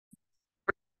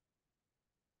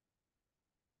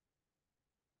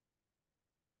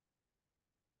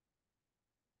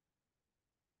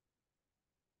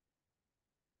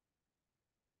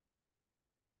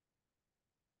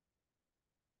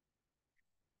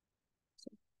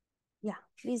Yeah,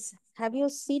 please have your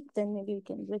seat, then maybe we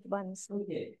can with one.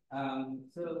 Okay.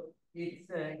 So it's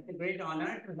a great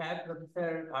honor to have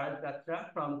Professor Bharat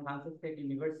Ratra from Kansas State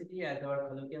University as our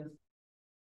colloquial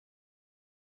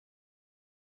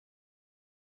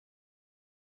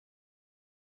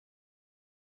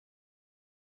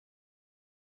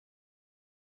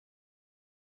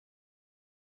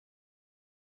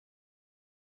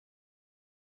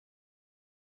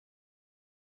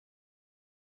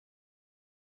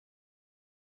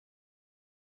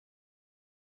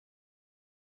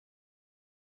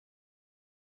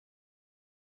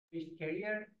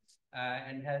career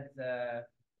and has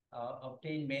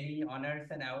obtained many honors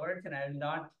and awards. And I will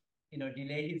not,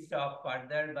 delay his talk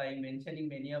further by mentioning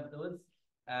many of those.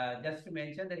 Just to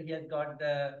mention that he has got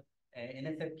the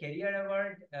NSF Career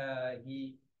Award.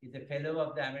 He is a fellow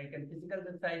of the American Physical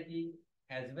Society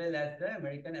as well as the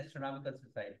American Astronomical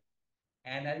Society.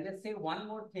 And I'll just say one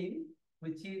more thing,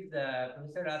 which is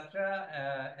Professor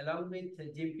Ratra, along with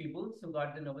Jim Peebles, who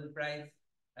got the Nobel Prize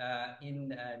in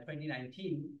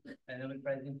 2019, Nobel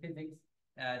Prize in Physics.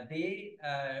 They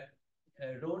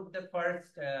wrote the first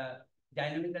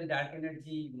dynamical dark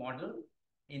energy model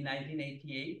in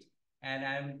 1988. And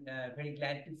I'm very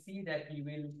glad to see that we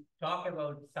will talk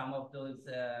about some of those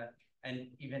and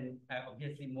even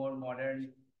obviously more modern,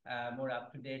 more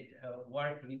up-to-date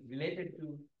work related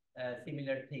to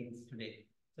similar things today.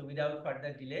 So without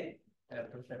further delay,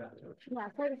 Professor Ratra. Yeah,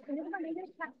 sir, can you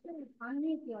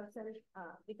unmute yourself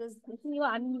because you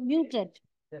are unmuted.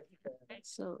 Yes.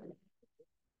 So.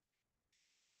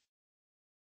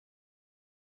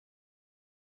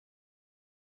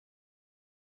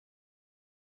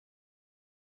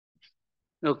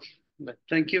 Okay,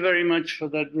 thank you very much for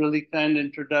that really kind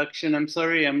introduction. I'm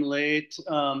sorry I'm late.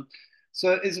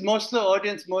 So is most of the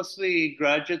audience mostly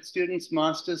graduate students,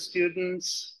 master's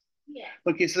students? Yeah.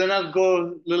 Okay, so then I'll go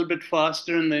a little bit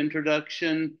faster in the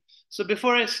introduction. So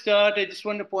before I start, I just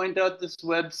want to point out this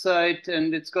website,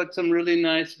 and it's got some really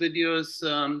nice videos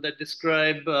that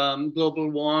describe global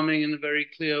warming in a very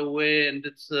clear way, and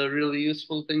it's a really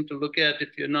useful thing to look at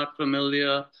if you're not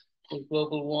familiar with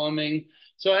global warming.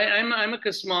 So I'm a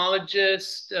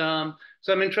cosmologist,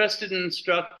 so I'm interested in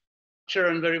structure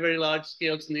on very, very large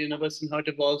scales in the universe and how it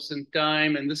evolves in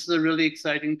time. And this is a really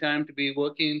exciting time to be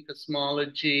working in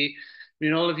cosmology. I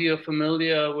mean, all of you are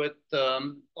familiar with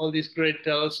all these great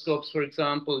telescopes, for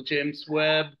example, James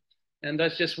Webb, and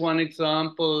that's just one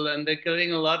example. And they're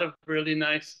getting a lot of really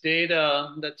nice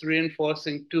data that's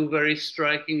reinforcing two very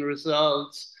striking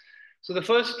results. So the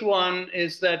first one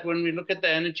is that when we look at the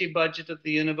energy budget of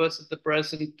the universe at the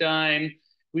present time,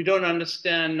 we don't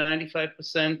understand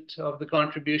 95% of the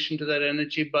contribution to that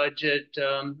energy budget.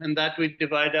 And that we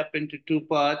divide up into two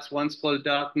parts. One's called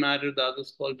dark matter, the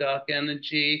other's called dark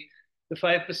energy. The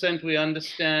 5% we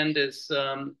understand is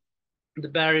the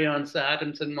baryons, the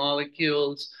atoms and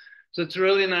molecules. So it's a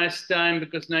really nice time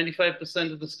because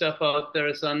 95% of the stuff out there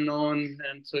is unknown.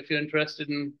 And so if you're interested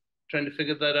in trying to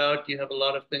figure that out, you have a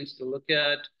lot of things to look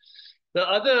at. The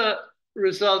other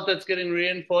result that's getting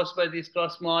reinforced by these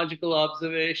cosmological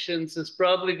observations is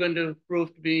probably going to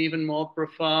prove to be even more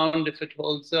profound if it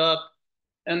holds up.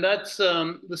 And that's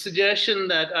the suggestion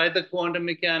that either quantum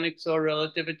mechanics or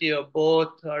relativity or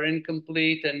both are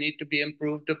incomplete and need to be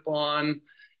improved upon.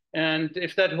 And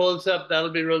if that holds up,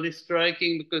 that'll be really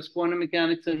striking because quantum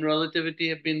mechanics and relativity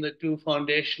have been the two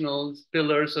foundational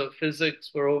pillars of physics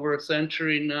for over a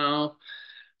century now.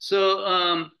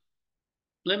 So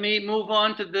let me move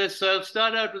on to this. So I'll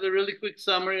start out with a really quick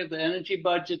summary of the energy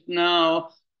budget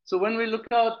now. So when we look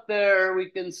out there, we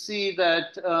can see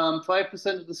that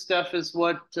 5% of the stuff is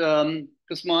what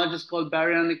cosmologists call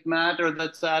baryonic matter,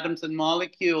 that's atoms and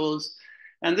molecules.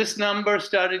 And this number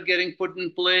started getting put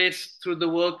in place through the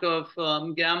work of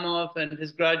Gamow and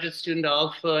his graduate student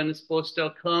Alpha and his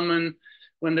postdoc Herman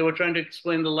when they were trying to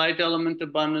explain the light element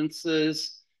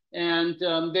abundances. And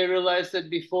they realized there'd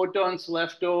be photons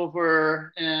left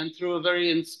over. And through a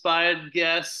very inspired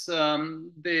guess,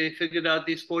 they figured out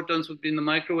these photons would be in the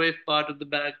microwave part of the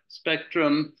back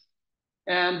spectrum.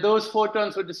 And those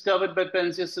photons were discovered by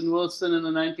Penzias and Wilson in the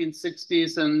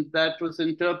 1960s. And that was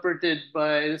interpreted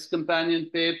by this companion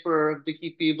paper of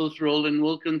Dickey Peebles, Roland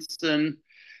Wilkinson.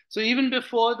 So even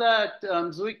before that,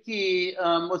 Zwicky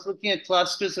was looking at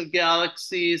clusters of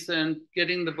galaxies and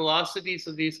getting the velocities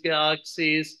of these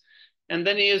galaxies. And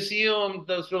then he assumed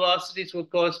those velocities were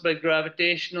caused by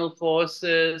gravitational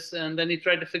forces. And then he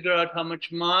tried to figure out how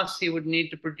much mass he would need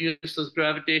to produce those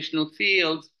gravitational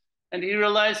fields. And he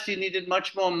realized he needed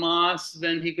much more mass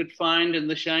than he could find in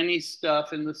the shiny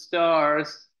stuff in the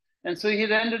stars. And so he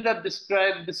ended up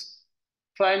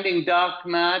finding dark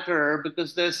matter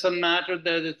because there's some matter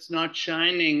there that's not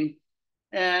shining.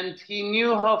 And he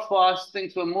knew how fast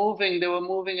things were moving. They were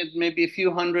moving at maybe a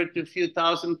few hundred to a few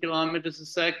thousand kilometers a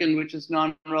second, which is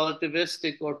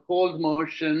non-relativistic or cold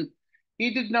motion.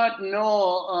 He did not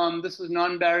know this was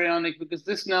non-baryonic because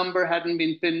this number hadn't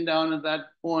been pinned down at that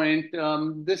point.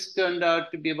 This turned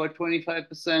out to be about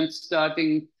 25%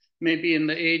 starting maybe in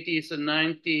the 80s and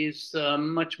 90s,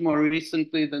 much more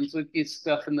recently than Zwickie's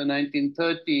stuff in the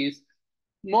 1930s.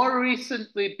 More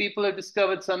recently, people have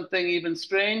discovered something even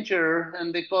stranger,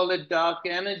 and they call it dark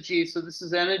energy. So this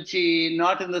is energy,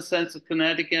 not in the sense of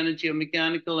kinetic energy or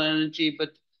mechanical energy, but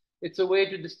it's a way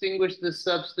to distinguish this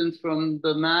substance from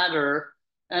the matter.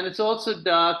 And it's also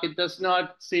dark. It does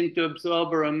not seem to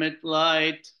absorb or emit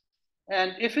light.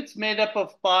 And if it's made up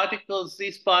of particles,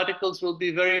 these particles will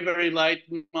be very, very light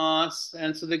mass.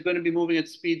 And so they're going to be moving at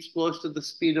speeds close to the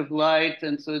speed of light.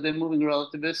 And so they're moving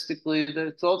relativistically.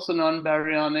 It's also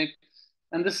non-baryonic.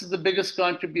 And this is the biggest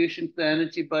contribution to the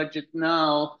energy budget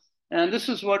now. And this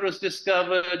is what was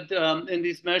discovered in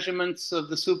these measurements of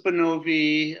the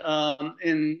supernovae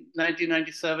in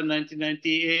 1997,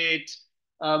 1998,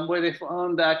 where they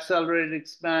found the accelerated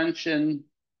expansion.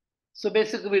 So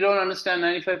basically, we don't understand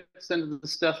 95% of the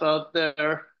stuff out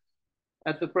there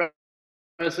at the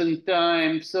present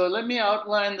time. So let me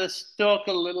outline this talk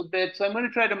a little bit. So I'm going to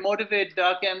try to motivate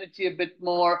dark energy a bit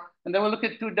more. And then we'll look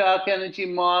at two dark energy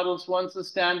models. One's the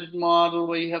standard model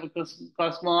where you have a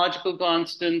cosmological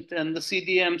constant, and the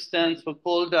CDM stands for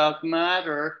cold dark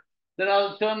matter. Then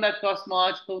I'll turn that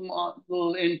cosmological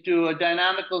model into a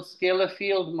dynamical scalar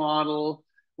field model,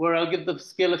 where I'll give the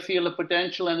scalar field a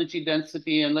potential energy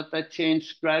density and let that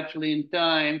change gradually in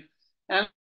time. And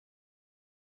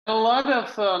a lot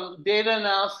of data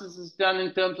analysis is done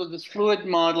in terms of this fluid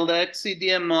model, the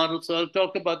XCDM model. So I'll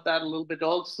talk about that a little bit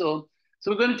also.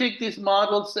 So we're going to take these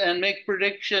models and make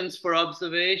predictions for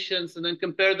observations and then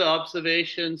compare the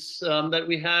observations that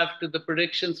we have to the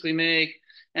predictions we make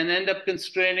and end up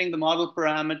constraining the model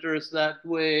parameters that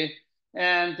way.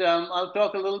 And I'll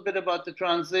talk a little bit about the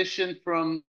transition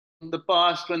from the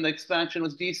past when the expansion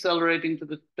was decelerating to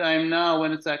the time now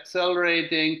when it's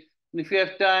accelerating. And if you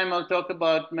have time, I'll talk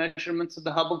about measurements of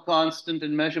the Hubble constant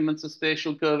and measurements of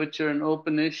spatial curvature and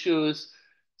open issues.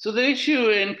 So the issue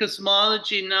in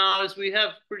cosmology now is we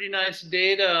have pretty nice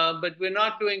data, but we're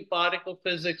not doing particle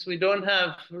physics. We don't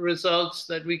have results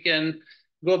that we can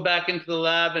go back into the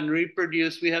lab and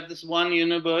reproduce. We have this one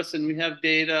universe and we have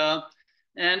data.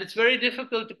 And it's very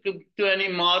difficult to come to any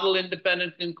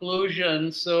model-independent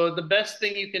conclusion. So the best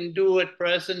thing you can do at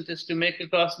present is to make a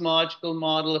cosmological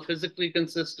model, a physically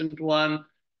consistent one,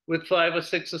 with 5 or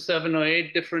 6 or 7 or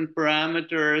 8 different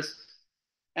parameters,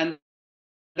 and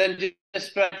then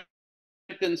just try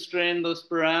to constrain those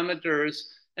parameters.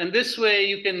 And this way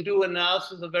you can do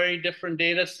analysis of very different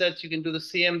data sets. You can do the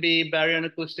CMB, baryon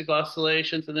acoustic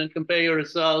oscillations, and then compare your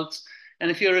results. And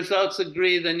if your results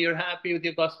agree, then you're happy with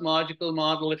your cosmological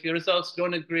model. If your results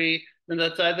don't agree, then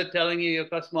that's either telling you your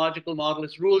cosmological model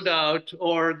is ruled out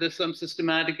or there's some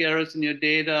systematic errors in your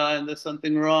data and there's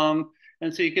something wrong.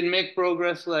 And so you can make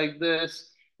progress like this,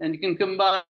 and you can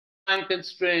combine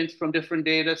constraints from different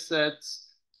data sets.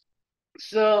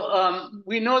 So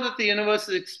we know that the universe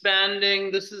is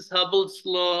expanding. This is Hubble's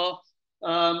law.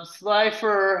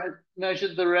 Slipher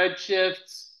measured the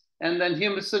redshifts. And then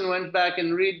Humason went back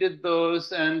and redid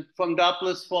those. And from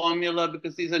Doppler's formula,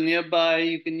 because these are nearby,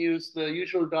 you can use the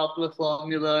usual Doppler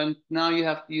formula. And now you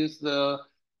have to use the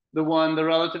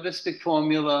relativistic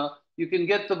formula. You can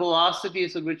get the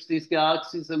velocities at which these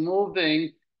galaxies are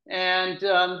moving. And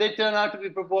they turn out to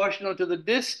be proportional to the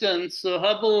distance. So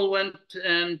Hubble went,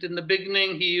 and in the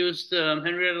beginning, he used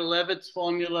Henrietta Leavitt's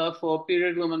formula for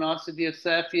period luminosity of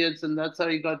Cepheids, and that's how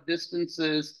he got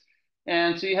distances.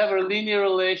 And so you have a linear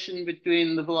relation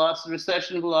between the velocity,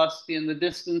 recession velocity and the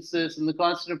distances, and the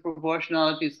constant of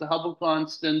proportionality is the Hubble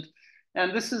constant.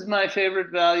 And this is my favorite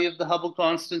value of the Hubble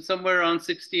constant, somewhere around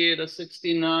 68 or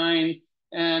 69.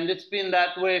 And it's been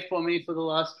that way for me for the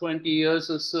last 20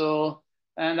 years or so.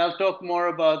 And I'll talk more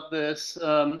about this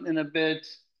in a bit.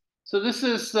 So this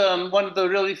is one of the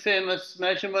really famous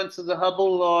measurements of the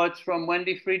Hubble law. It's from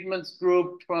Wendy Friedman's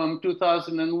group from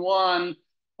 2001.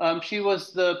 She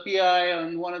was the PI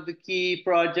on one of the key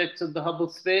projects of the Hubble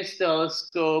Space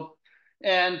Telescope.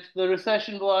 And the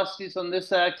recession velocities on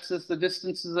this axis, the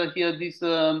distances are here. These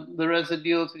are the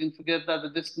residuals. You can forget that the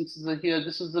distances are here.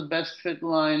 This is the best fit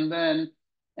line then.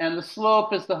 And the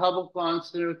slope is the Hubble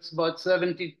constant. It's about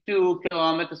 72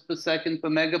 kilometers per second per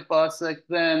megaparsec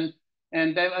then.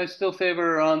 And I still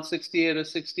favor around 68 or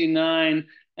 69.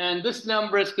 And this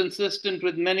number is consistent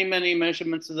with many, many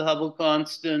measurements of the Hubble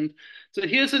constant. So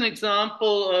here's an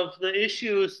example of the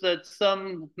issues that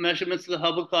some measurements of the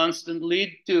Hubble constant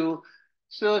lead to.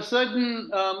 So certain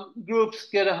groups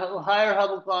get a higher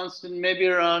Hubble constant, maybe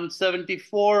around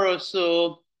 74 or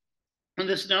so. And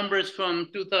this number is from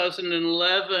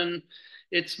 2011.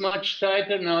 It's much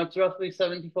tighter now. It's roughly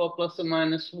 74 plus or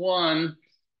minus 1.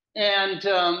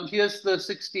 And here's the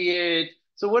 68.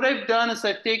 So what I've done is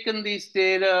I've taken these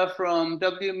data from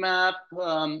WMAP,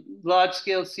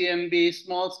 large-scale CMB,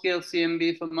 small-scale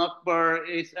CMB from Akbar,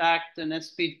 ACT, and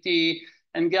SPT,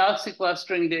 and galaxy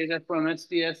clustering data from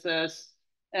SDSS,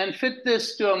 and fit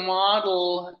this to a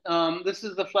model. This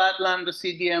is the flat lambda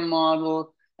CDM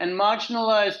model, and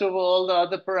marginalized over all the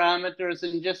other parameters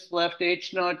and just left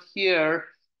H naught here,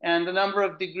 and the number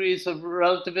of degrees of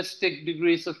relativistic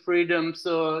degrees of freedom,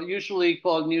 so usually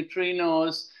called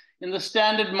neutrinos. In the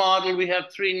standard model, we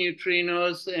have 3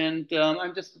 neutrinos, and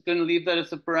I'm just going to leave that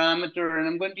as a parameter, and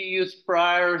I'm going to use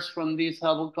priors from these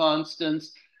Hubble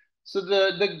constants. So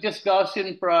the just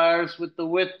Gaussian priors with the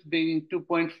width being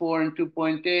 2.4 and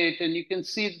 2.8, and you can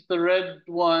see that the red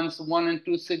ones, 1 and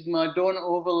 2 sigma, don't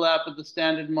overlap with the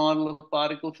standard model of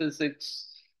particle physics.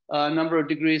 Number of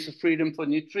degrees of freedom for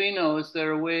neutrinos,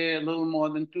 they're away a little more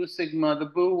than 2 sigma. The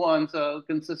blue ones are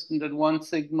consistent at 1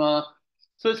 sigma.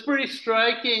 So it's pretty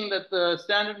striking that the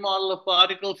standard model of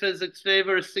particle physics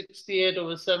favors 68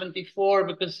 over 74,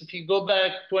 because if you go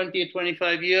back 20 or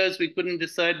 25 years, we couldn't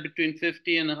decide between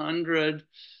 50 and 100.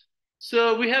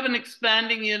 So we have an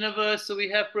expanding universe, so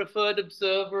we have preferred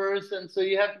observers, and so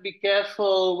you have to be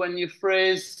careful when you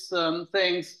phrase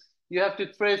things. You have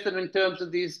to phrase them in terms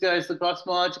of these guys, the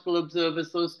cosmological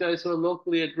observers, those guys who are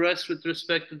locally at rest with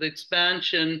respect to the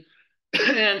expansion.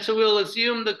 And so we'll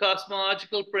assume the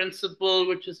cosmological principle,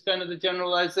 which is kind of the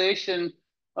generalization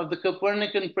of the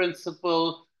Copernican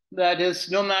principle, that is,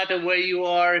 no matter where you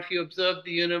are, if you observe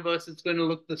the universe, it's going to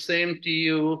look the same to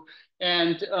you.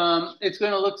 And it's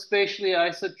going to look spatially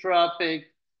isotropic.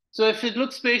 So if it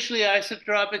looks spatially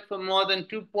isotropic for more than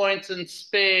 2 points in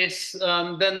space,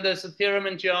 then there's a theorem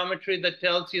in geometry that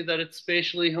tells you that it's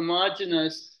spatially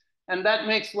homogeneous. And that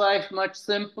makes life much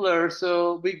simpler.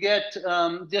 So we get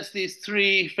just these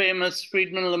 3 famous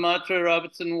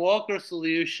Friedmann-Lemaitre-Robertson-Walker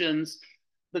solutions,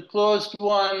 the closed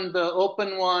one, the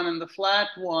open one, and the flat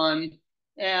one.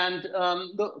 And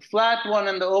the flat one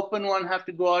and the open one have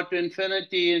to go out to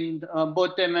infinity in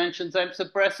both dimensions. I'm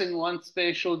suppressing one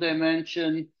spatial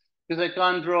dimension because I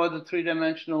can't draw the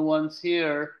 3-dimensional ones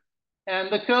here.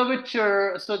 And the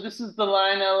curvature, so this is the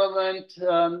line element.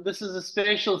 This is a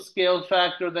spatial scale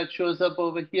factor that shows up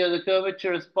over here. The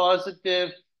curvature is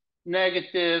positive,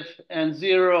 negative, and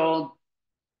 0.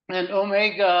 And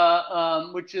omega,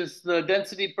 which is the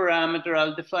density parameter,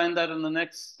 I'll define that on the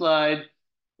next slide,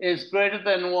 is greater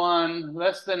than 1,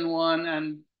 less than 1,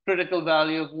 and critical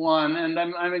value of 1. And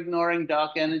I'm ignoring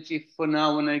dark energy for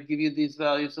now when I give you these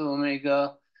values of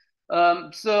omega.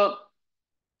 So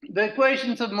the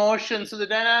equations of motion, so the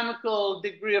dynamical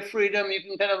degree of freedom, you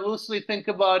can kind of loosely think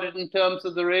about it in terms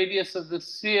of the radius of the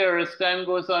sphere. As time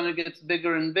goes on, it gets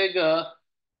bigger and bigger.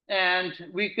 And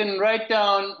we can write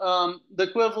down the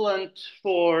equivalent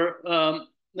for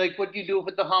like what you do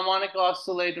with the harmonic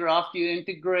oscillator after you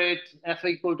integrate F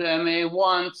equal to ma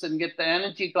once and get the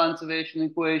energy conservation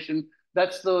equation.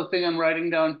 That's the thing I'm writing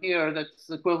down here. That's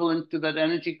equivalent to that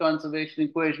energy conservation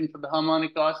equation for the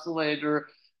harmonic oscillator.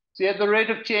 So you have the rate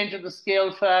of change of the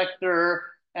scale factor,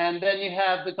 and then you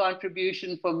have the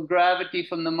contribution from gravity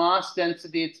from the mass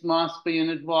density, its mass per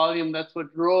unit volume. That's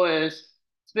what rho is.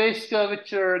 Space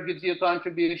curvature gives you a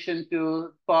contribution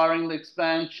to powering the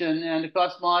expansion, and a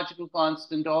cosmological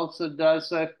constant also does.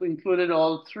 So I've included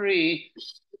all 3.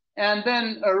 And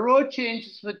then a rho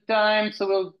changes with time. So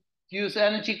we'll use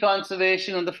energy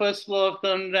conservation on the first law of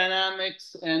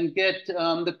thermodynamics and get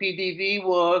the PDV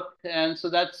work. And so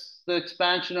that's the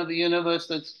expansion of the universe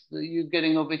that's you're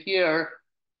getting over here.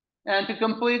 And to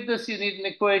complete this, you need an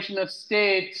equation of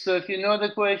state. So if you know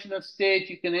the equation of state,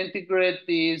 you can integrate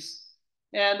these.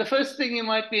 And the first thing you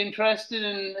might be interested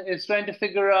in is trying to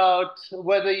figure out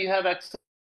whether you have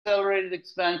accelerated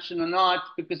expansion or not,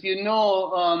 because you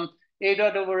know A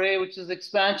dot over A, which is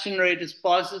expansion rate, is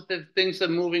positive. Things are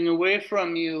moving away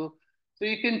from you. So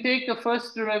you can take the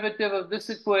first derivative of this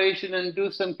equation and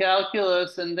do some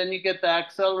calculus, and then you get the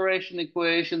acceleration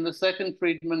equation, the second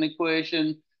Friedmann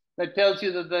equation, that tells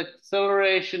you that the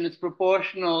acceleration is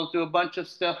proportional to a bunch of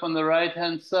stuff on the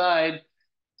right-hand side.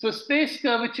 So space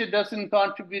curvature doesn't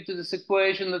contribute to this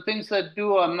equation. The things that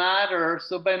do are matter.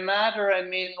 So by matter, I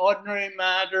mean ordinary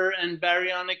matter and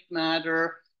baryonic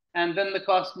matter, and then the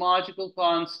cosmological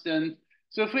constant.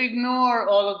 So if we ignore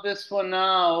all of this for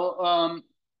now,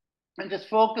 and just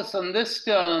focus on this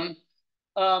term,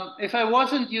 if I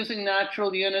wasn't using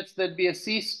natural units, there'd be a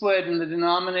c squared in the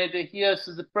denominator here.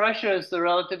 So the pressure is the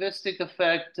relativistic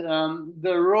effect.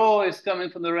 The rho is coming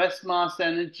from the rest mass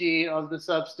energy of the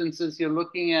substances you're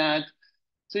looking at.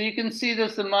 So you can see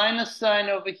there's a minus sign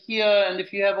over here. And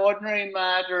if you have ordinary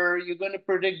matter, you're going to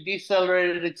predict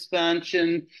decelerated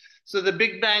expansion. So the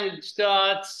Big Bang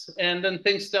starts, and then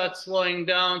things start slowing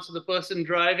down. So the person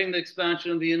driving the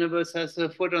expansion of the universe has their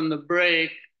foot on the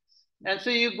brake. And so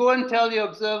you go and tell your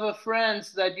observer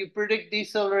friends that you predict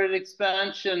decelerated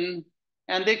expansion,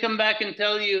 and they come back and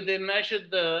tell you they measured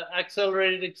the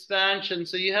accelerated expansion.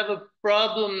 So you have a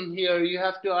problem here. You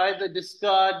have to either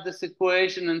discard this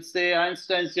equation and say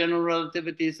Einstein's general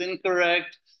relativity is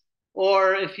incorrect,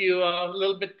 or if you are a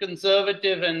little bit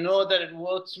conservative and know that it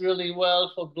works really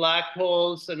well for black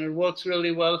holes, and it works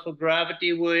really well for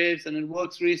gravity waves, and it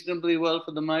works reasonably well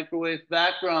for the microwave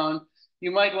background, you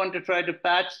might want to try to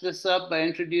patch this up by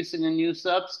introducing a new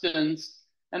substance.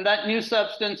 And that new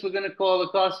substance we're going to call a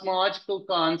cosmological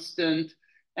constant.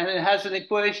 And it has an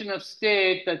equation of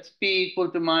state that's P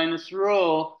equal to minus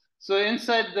rho. So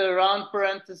inside the round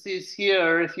parentheses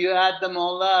here, if you add them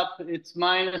all up, it's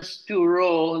minus 2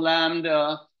 rho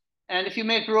lambda. And if you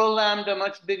make rho lambda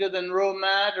much bigger than rho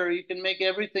matter, you can make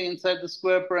everything inside the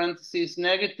square parentheses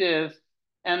negative.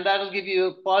 And that'll give you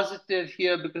a positive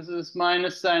here because of this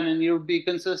minus sign, and you'll be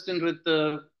consistent with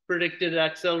the predicted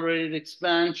accelerated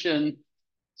expansion.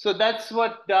 So that's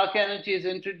what dark energy is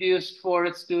introduced for.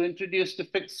 It's introduced to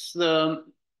fix the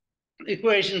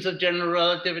equations of general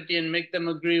relativity and make them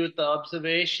agree with the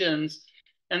observations.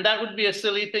 And that would be a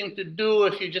silly thing to do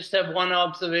if you just have one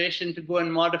observation to go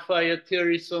and modify your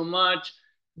theory so much.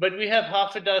 But we have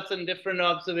half a dozen different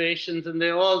observations, and they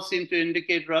all seem to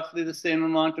indicate roughly the same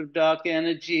amount of dark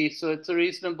energy. So it's a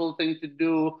reasonable thing to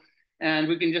do. And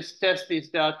we can just test these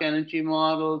dark energy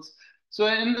models. So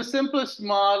in the simplest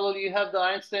model, you have the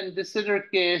Einstein de Sitter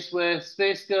case where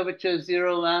space curvature is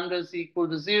 0, lambda is equal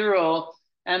to 0.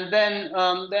 And then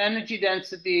the energy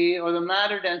density or the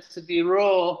matter density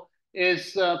rho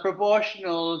is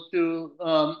proportional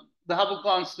to the Hubble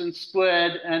constant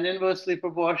squared and inversely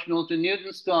proportional to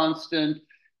Newton's constant.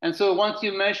 And so once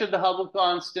you measure the Hubble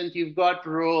constant, you've got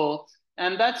rho.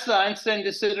 And that's the Einstein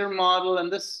de Sitter model.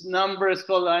 And this number is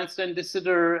called the Einstein de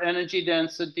Sitter energy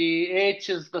density. H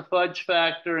is the fudge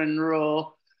factor in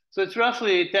rho. So it's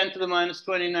roughly 10 to the minus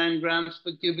 29 grams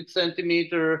per cubic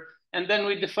centimeter. And then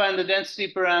we define the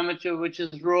density parameter, which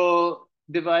is rho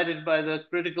divided by the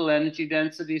critical energy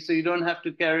density. So you don't have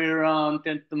to carry around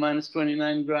 10 to the minus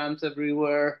 29 grams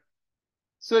everywhere.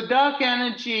 So dark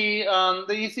energy,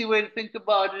 the easy way to think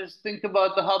about it is think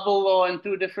about the Hubble law in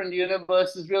two different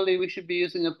universes. Really, we should be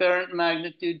using apparent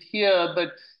magnitude here, but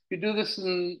if you do this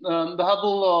in the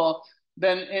Hubble law,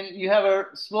 then you have a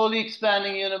slowly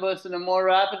expanding universe and a more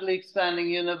rapidly expanding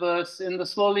universe. In the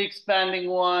slowly expanding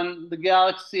one, the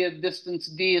galaxy at distance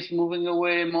d is moving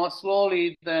away more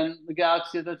slowly than the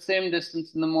galaxy at that same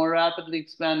distance in the more rapidly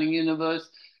expanding universe.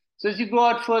 So as you go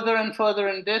out further and further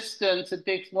in distance, it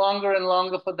takes longer and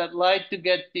longer for that light to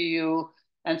get to you.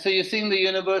 And so you're seeing the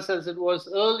universe as it was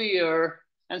earlier.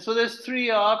 And so there's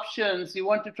three options. You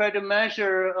want to try to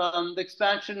measure the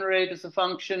expansion rate as a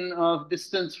function of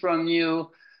distance from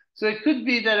you. So it could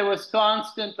be that it was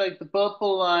constant, like the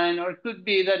purple line, or it could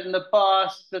be that in the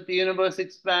past that the universe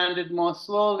expanded more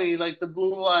slowly, like the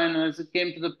blue line. As it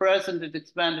came to the present, it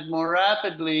expanded more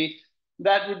rapidly.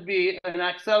 That would be an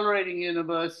accelerating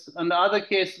universe. In the other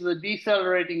case, the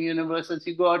decelerating universe, as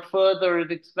you go out further,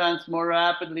 it expands more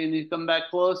rapidly, and you come back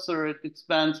closer, it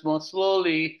expands more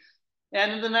slowly.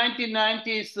 And in the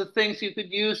 1990s, the things you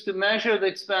could use to measure the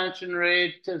expansion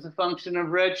rate as a function of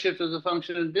redshift, as a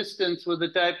function of distance, were the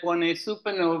type 1a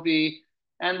supernovae.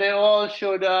 And they all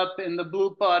showed up in the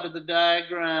blue part of the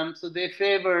diagram. So they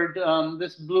favored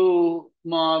this blue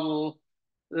model,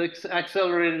 the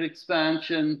accelerated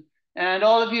expansion. And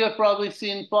all of you have probably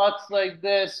seen plots like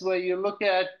this, where you look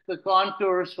at the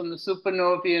contours from the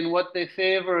supernovae and what they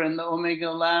favor in the omega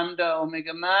lambda,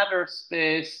 omega matter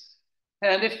space.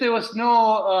 And if there was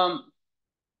no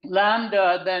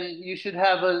lambda, then you should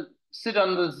have sit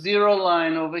on the 0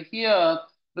 line over here.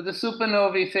 But the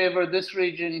supernovae favor this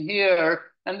region here.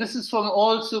 And this is from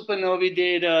old supernovae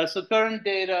data. So current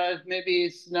data,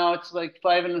 maybe now it's like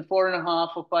 4.5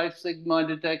 or 5 sigma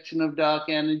detection of dark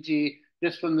energy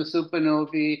just from the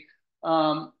supernovae.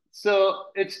 So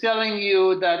it's telling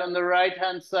you that on the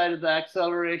right-hand side of the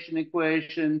acceleration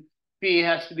equation, P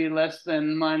has to be less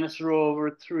than minus rho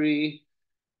over 3.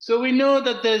 So we know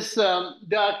that there's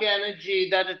dark energy,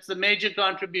 that it's a major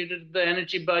contributor to the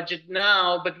energy budget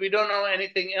now, but we don't know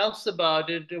anything else about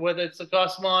it, whether it's a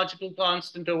cosmological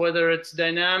constant or whether it's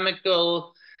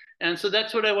dynamical. And so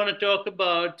that's what I want to talk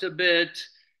about a bit.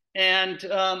 And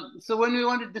so when we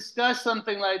want to discuss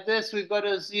something like this, we've got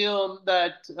to assume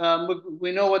that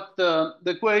we know what the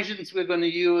equations we're going to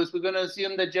use. We're going to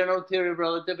assume that general theory of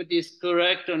relativity is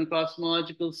correct on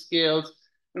cosmological scales.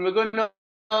 And we're going to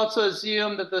also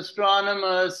assume that the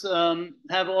astronomers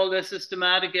have all their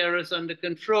systematic errors under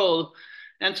control.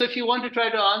 And so if you want to try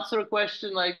to answer a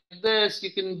question like this,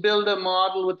 you can build a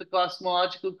model with the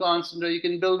cosmological constant, or you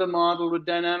can build a model with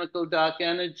dynamical dark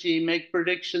energy, make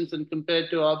predictions and compare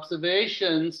to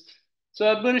observations. So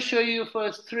I'm going to show you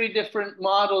first three different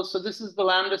models. So this is the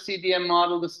lambda CDM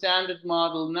model, the standard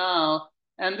model now.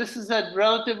 And this is at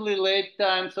relatively late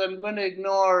time, so I'm going to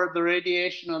ignore the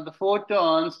radiation of the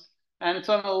photons. And it's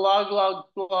on a log-log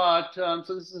plot.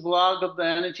 So this is log of the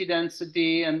energy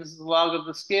density, and this is log of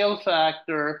the scale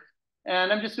factor.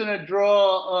 And I'm just going to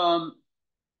draw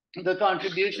the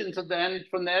contributions of the energy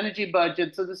from the energy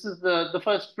budget. So this is the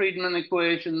first Friedman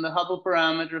equation, the Hubble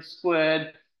parameter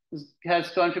squared. This has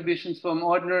contributions from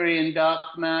ordinary and dark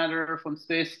matter, from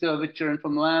space curvature, and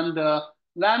from lambda.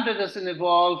 Lambda doesn't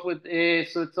evolve with A,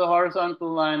 so it's a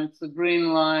horizontal line. It's a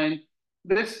green line.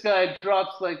 This guy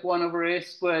drops like 1 over A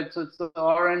squared, so it's the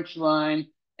orange line.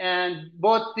 And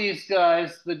both these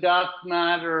guys, the dark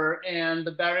matter and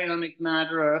the baryonic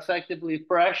matter, are effectively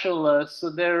pressureless.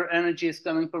 So their energy is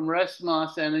coming from rest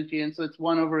mass energy. And so it's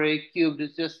 1 over A cubed.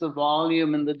 It's just the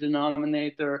volume in the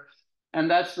denominator. And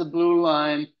that's the blue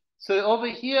line. So over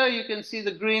here, you can see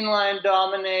the green line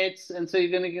dominates. And so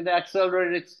you're going to get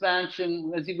accelerated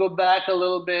expansion. As you go back a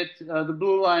little bit, the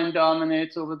blue line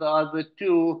dominates over the other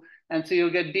two. And so you'll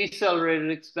get decelerated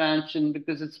expansion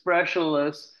because it's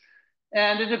pressureless.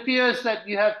 And it appears that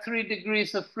you have 3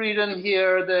 degrees of freedom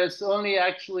here. There's only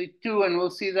actually 2, and we'll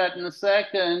see that in a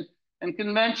second. And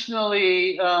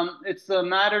conventionally, it's the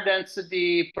matter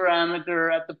density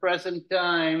parameter at the present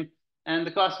time and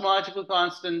the cosmological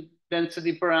constant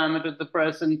density parameter at the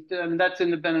present, and that's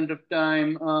independent of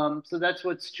time. So that's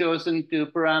what's chosen to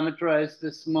parameterize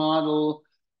this model.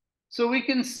 So we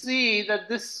can see that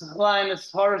this line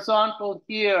is horizontal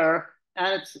here,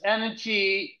 and it's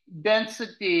energy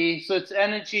density, so it's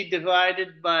energy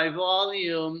divided by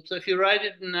volume. So if you write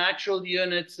it in natural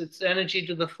units, it's energy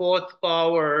to the 4th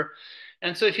power.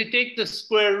 And so if you take the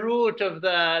square root of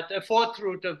that, a 4th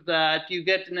root of that, you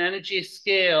get an energy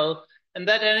scale, and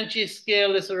that energy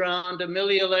scale is around a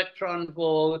milli-electron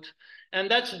volt. And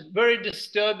that's very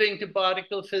disturbing to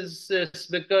particle physicists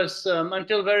because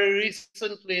until very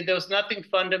recently, there was nothing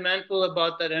fundamental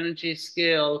about that energy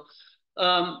scale.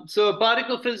 So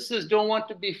particle physicists don't want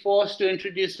to be forced to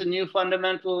introduce a new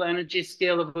fundamental energy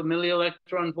scale of a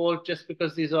milli-electron volt just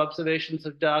because these observations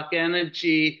of dark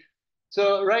energy.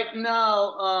 So right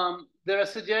now, there are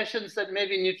suggestions that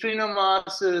maybe neutrino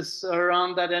masses are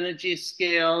around that energy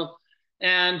scale.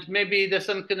 And maybe there's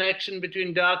some connection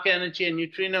between dark energy and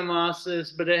neutrino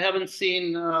masses, but I haven't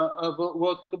seen a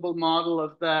workable model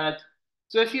of that.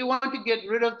 So if you want to get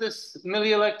rid of this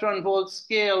milli-electron volt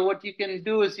scale, what you can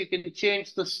do is you can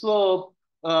change the slope.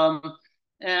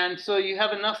 And so you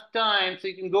have enough time so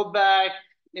you can go back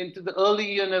into the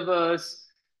early universe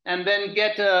and then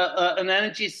get an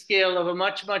energy scale of a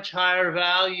much, much higher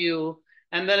value.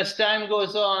 And then as time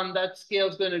goes on, that scale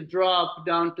is going to drop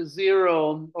down to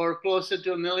 0 or closer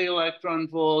to a milli-electron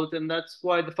volt. And that's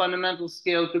why the fundamental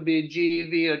scale could be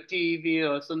GeV or TeV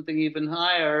or something even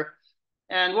higher.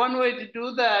 And one way to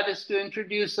do that is to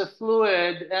introduce a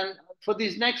fluid. And for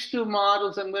these next 2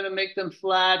 models, I'm going to make them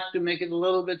flat to make it a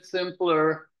little bit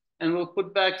simpler. And we'll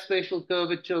put back spatial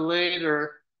curvature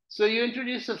later. So you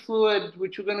introduce a fluid,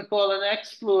 which we're going to call an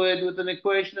X fluid, with an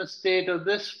equation of state of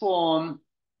this form.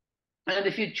 And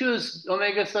if you choose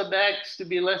omega sub x to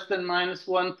be less than minus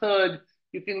 1/3,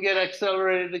 you can get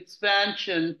accelerated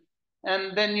expansion.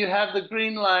 And then you have the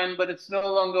green line, but it's no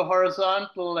longer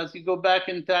horizontal. As you go back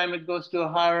in time, it goes to a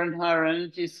higher and higher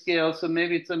energy scale. So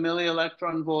maybe it's a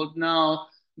milli-electron volt now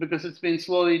because it's been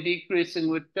slowly decreasing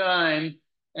with time.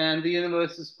 And the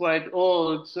universe is quite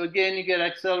old. So again, you get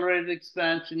accelerated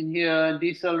expansion here and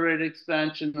decelerated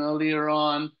expansion earlier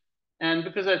on. And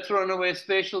because I've thrown away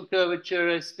spatial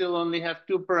curvature, I still only have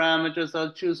 2 parameters.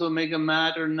 I'll choose omega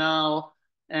matter now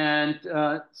and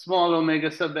small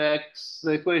omega sub x,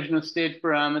 the equation of state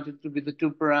parameter, to be the 2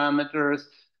 parameters.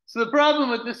 So the problem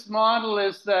with this model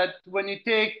is that when you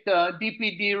take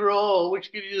dp rho,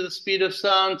 which gives you the speed of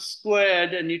sound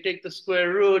squared, and you take the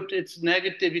square root, it's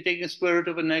negative. You're taking the square root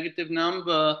of a negative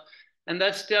number. And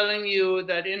that's telling you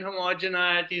that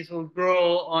inhomogeneities will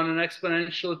grow on an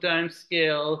exponential time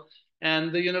scale,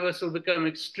 and the universe will become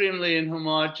extremely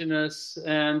inhomogeneous.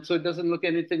 And so it doesn't look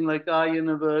anything like our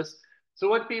universe. So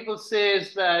what people say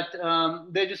is that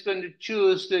they're just going to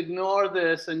choose to ignore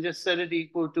this and just set it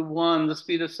equal to 1, the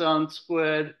speed of sound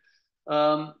squared.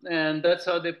 And that's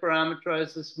how they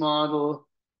parameterize this model.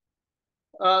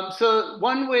 So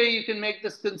one way you can make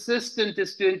this consistent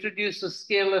is to introduce a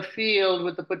scalar field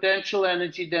with the potential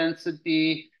energy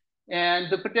density.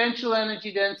 And the potential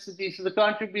energy density, so the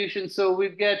contribution, so we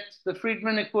get the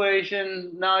Friedman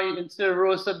equation. Now, instead of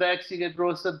rho sub x, you get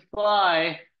rho sub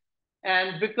phi.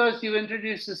 And because you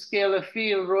introduce a scalar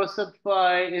field, rho sub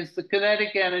phi is the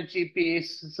kinetic energy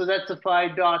piece. So that's a phi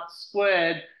dot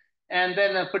squared. And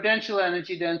then a potential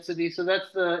energy density. So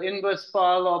that's the inverse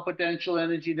power law potential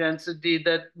energy density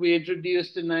that we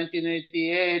introduced in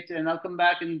 1988. And I'll come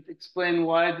back and explain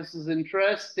why this is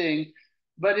interesting.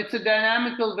 But it's a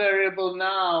dynamical variable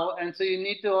now. And so you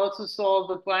need to also solve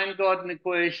the Klein-Gordon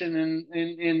equation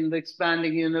in the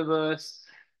expanding universe.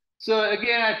 So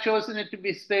again, I've chosen it to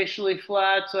be spatially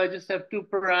flat. So I just have 2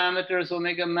 parameters,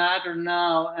 omega matter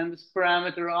now, and this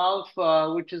parameter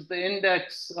alpha, which is the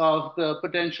index of the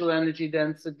potential energy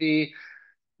density.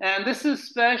 And this is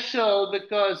special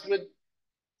because with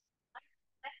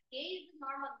K is the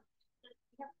normal. We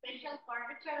have special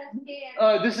curvature as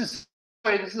K. this is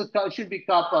sorry, this is should be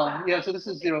kappa. Yeah, so this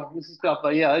is 0. This is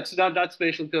kappa. Yeah, it's not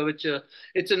spatial curvature.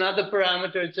 It's another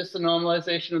parameter. It's just a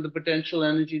normalization of the potential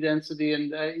energy density.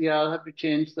 And yeah, I'll have to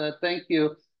change that. Thank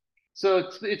you. So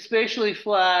it's spatially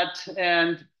flat,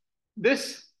 and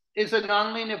this is a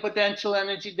nonlinear potential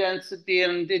energy density,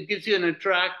 and it gives you an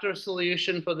attractor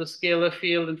solution for the scalar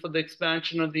field and for the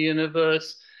expansion of the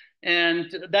universe.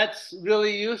 And that's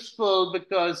really useful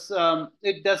because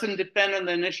it doesn't depend on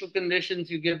the initial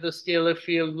conditions you give the scalar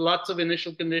field. Lots of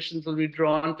initial conditions will be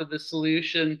drawn to the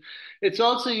solution. It's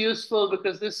also useful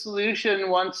because this solution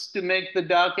wants to make the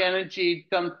dark energy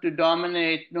come to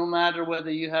dominate no matter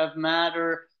whether you have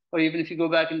matter or even if you go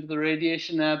back into the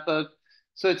radiation epoch.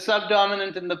 So it's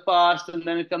subdominant in the past, and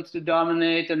then it comes to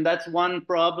dominate. And that's one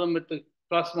problem with the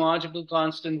cosmological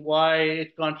constant, why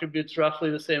it contributes roughly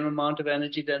the same amount of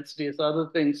energy density as other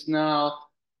things now.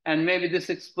 And maybe this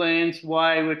explains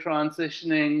why we're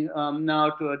transitioning now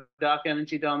to a dark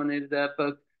energy dominated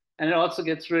epoch. And it also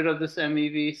gets rid of this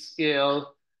MEV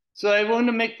scale. So I want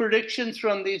to make predictions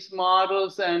from these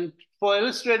models, and for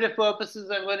illustrative purposes,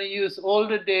 I'm going to use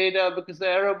older data because the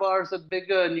error bars are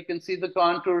bigger and you can see the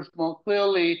contours more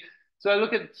clearly. So I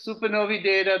look at supernovae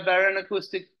data, baryon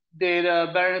acoustic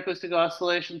data, baryon acoustic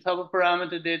oscillations, Hubble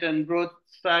parameter data, and growth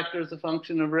factor as a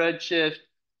function of redshift.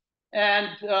 And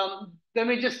let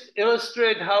me just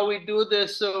illustrate how we do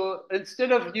this. So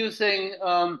instead of using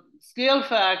scale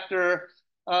factor,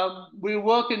 we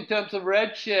work in terms of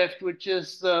redshift, which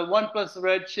is the 1 plus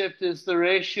redshift is the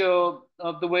ratio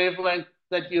of the wavelength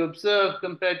that you observe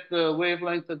compared to the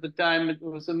wavelength at the time it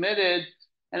was emitted.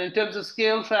 And in terms of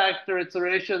scale factor, it's a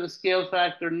ratio of the scale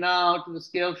factor now to the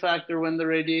scale factor when the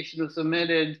radiation was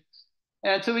emitted.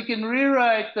 And so we can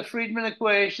rewrite the Friedman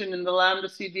equation in the lambda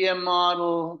CDM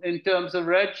model in terms of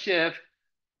redshift.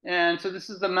 And so this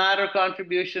is the matter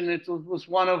contribution. It was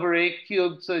 1 over a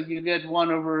cubed. So you get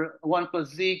 1 over 1 plus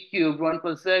z cubed, 1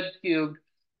 plus z cubed,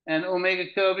 and omega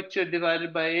curvature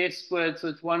divided by a squared. So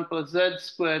it's 1 plus z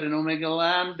squared and omega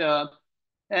lambda.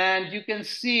 And you can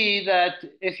see that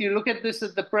if you look at this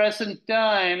at the present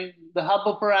time, the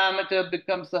Hubble parameter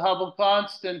becomes the Hubble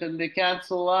constant and they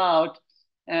cancel out.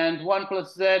 And 1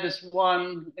 plus z is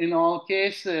 1 in all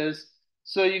cases.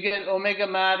 So you get omega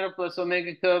matter plus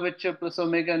omega curvature plus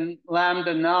omega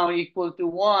lambda now equal to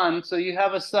 1. So you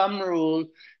have a sum rule.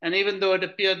 And even though it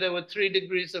appeared there were 3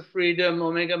 degrees of freedom,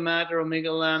 omega matter,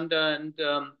 omega lambda, and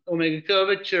omega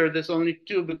curvature, there's only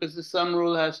 2 because the sum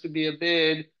rule has to be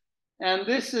obeyed. And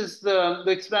this is the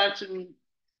expansion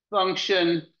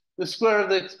function. The square of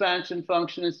the expansion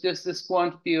function is just this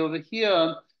quantity over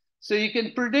here. So you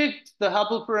can predict the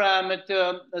Hubble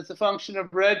parameter as a function of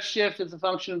redshift, as a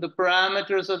function of the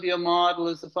parameters of your model,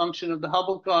 as a function of the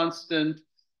Hubble constant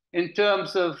in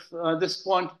terms of this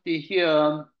quantity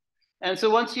here. And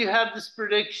so once you have this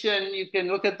prediction, you can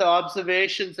look at the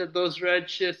observations at those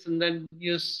redshifts and then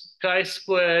use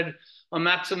chi-squared or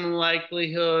maximum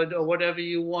likelihood or whatever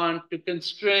you want to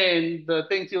constrain the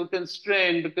things you'll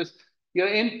constrain, because your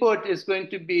input is going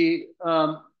to be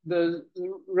the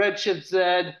redshift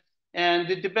Z, and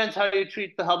it depends how you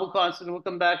treat the Hubble constant. We'll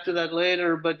come back to that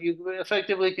later, but you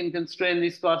effectively can constrain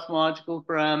these cosmological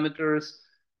parameters.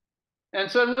 And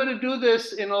so I'm going to do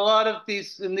this in a lot of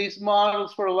these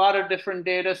models for a lot of different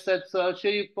data sets. So I'll show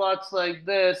you plots like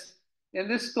this. In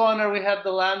this corner, we have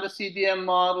the lambda CDM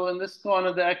model. In this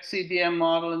corner, the X CDM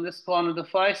model. In this corner, the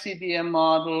phi CDM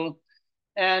model.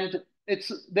 And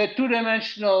they're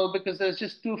two-dimensional because there's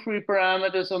just two free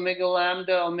parameters, omega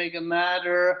lambda, omega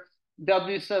matter,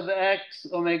 W sub X,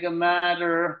 omega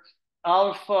matter,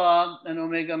 alpha, and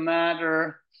omega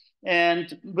matter.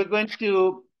 And we're going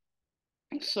to,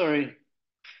 sorry,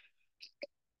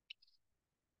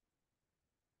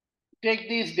 take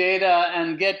these data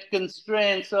and get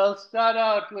constraints. So I'll start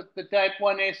out with the type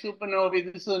 1a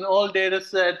supernovae. This is an old data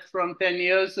set from 10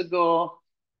 years ago.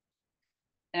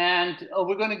 And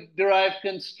we're going to derive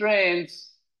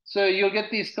constraints. So you'll get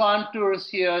these contours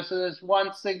here. So there's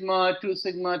 1 sigma, 2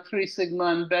 sigma, 3 sigma,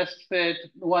 and best fit,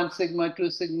 1 sigma, 2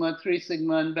 sigma, 3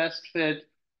 sigma, and best fit,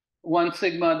 1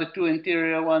 sigma, the two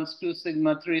interior ones, 2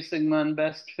 sigma, 3 sigma, and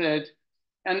best fit.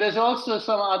 And there's also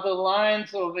some other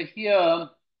lines over here.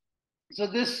 So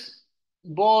this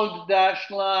bold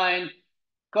dashed line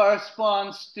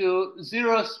corresponds to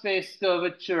zero space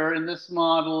curvature in this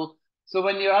model. So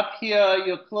when you're up here,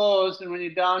 you're closed, and when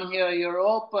you're down here, you're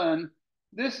open.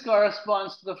 This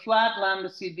corresponds to the flat lambda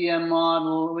CDM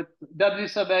model with W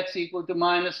sub X equal to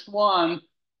 -1.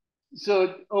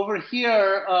 So over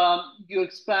here, you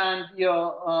expand,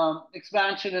 your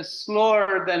expansion is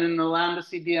slower than in the lambda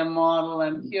CDM model,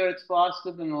 and here it's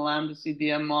faster than the lambda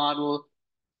CDM model.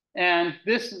 And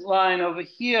this line over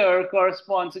here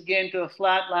corresponds again to a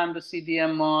flat lambda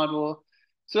CDM model.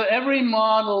 So every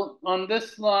model on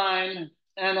this line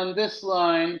and on this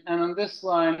line and on this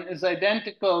line is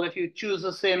identical if you choose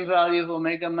the same value of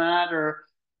omega matter.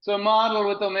 So a model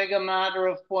with omega matter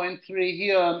of 0.3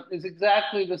 here is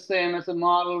exactly the same as a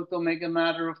model with omega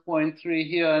matter of 0.3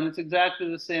 here. And it's exactly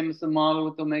the same as the model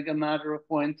with omega matter of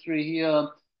 0.3 here.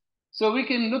 So we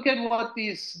can look at what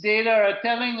these data are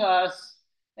telling us.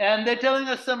 And they're telling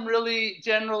us some really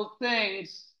general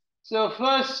things. So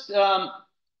first,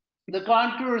 the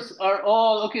contours are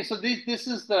all, okay, so this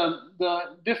is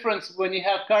the difference when you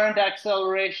have current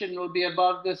acceleration will be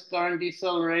above this, current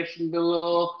deceleration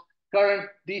below, current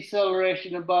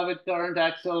deceleration above it, current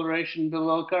acceleration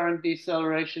below, current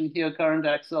deceleration here, current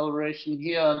acceleration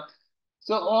here.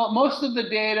 So most of the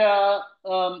data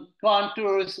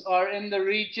contours are in the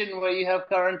region where you have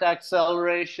current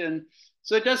acceleration.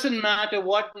 So it doesn't matter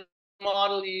what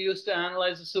model you use to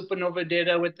analyze the supernova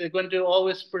data with, they're going to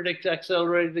always predict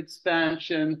accelerated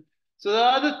expansion. So the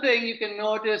other thing you can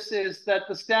notice is that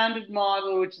the standard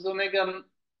model, which is omega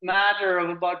matter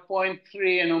of about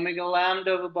 0.3 and omega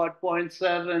lambda of about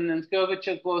 0.7 and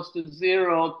curvature close to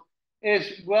 0,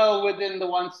 is well within the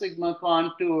 1 sigma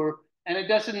contour. And it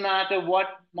doesn't matter what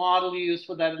model you use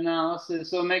for that analysis.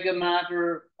 So omega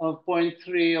matter of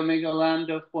 0.3, omega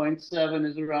lambda of 0.7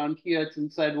 is around here. It's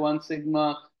inside 1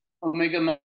 sigma. Omega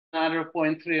matter of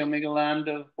 0.3, omega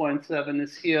lambda of 0.7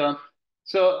 is here.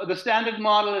 So the standard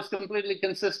model is completely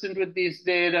consistent with these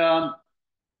data.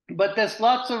 But there's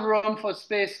lots of room for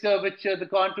space curvature. The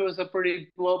contours are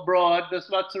pretty broad. There's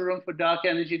lots of room for dark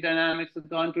energy dynamics. The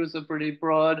contours are pretty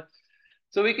broad.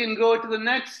 So we can go to the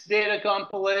next data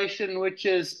compilation, which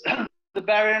is the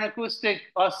baryon acoustic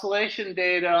oscillation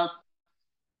data.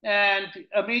 And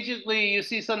immediately you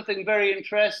see something very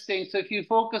interesting. So if you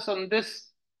focus on this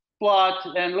plot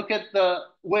and look at the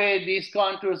way these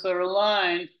contours are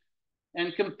aligned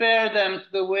and compare them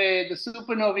to the way the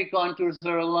supernovae contours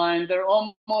are aligned, they're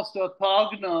almost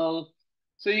orthogonal.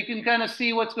 So you can kind of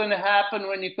see what's going to happen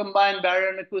when you combine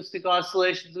baryon acoustic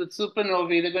oscillations with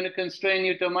supernovae. They're going to constrain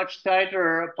you to a much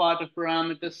tighter part of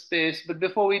parameter space. But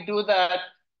before we do that,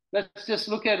 let's just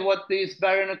look at what these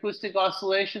baryon acoustic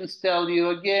oscillations tell you.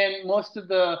 Again, most of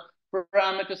the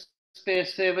parameter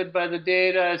space favored by the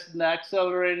data is in the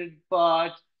accelerated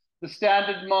part. The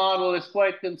standard model is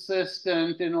quite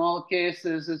consistent in all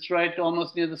cases. It's right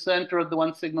almost near the center of the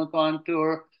 1 sigma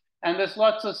contour. And there's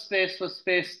lots of space for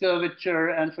space curvature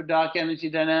and for dark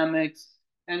energy dynamics.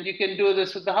 And you can do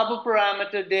this with the Hubble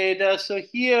parameter data. So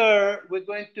here we're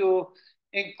going to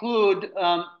include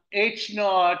H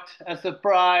naught as the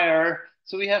prior.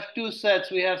 So we have two sets.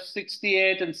 We have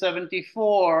 68 and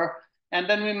 74. And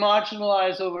then we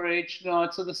marginalize over H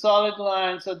naught. So the solid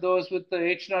lines are those with the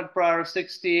H naught prior of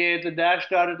 68. The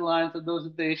dashed dotted lines are those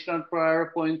with the H naught prior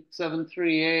of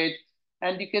 0.738.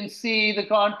 And you can see the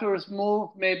contours move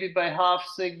maybe by half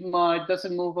sigma. It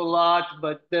doesn't move a lot,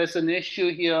 but there's an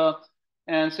issue here.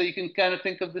 And so you can kind of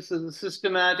think of this as a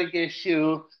systematic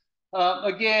issue.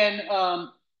 Again,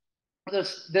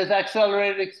 this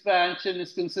accelerated expansion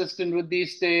is consistent with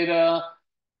these data.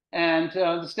 And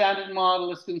the standard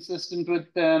model is consistent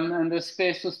with them, and there's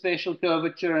space for spatial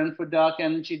curvature and for dark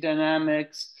energy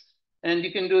dynamics. And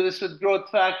you can do this with growth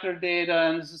factor data,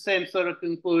 and it's the same sort of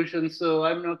conclusion, so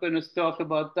I'm not going to talk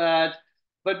about that.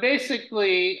 But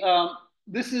basically,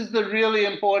 this is the really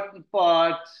important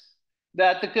part,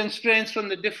 that the constraints from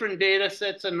the different data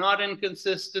sets are not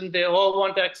inconsistent. They all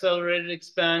want accelerated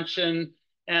expansion,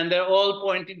 and they're all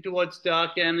pointing towards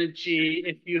dark energy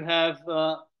if you have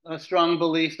a strong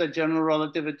belief that general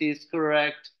relativity is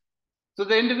correct. So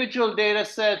the individual data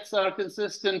sets are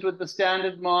consistent with the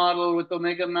standard model with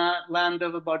omega lambda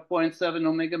of about 0.7,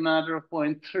 omega matter of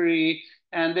 0.3,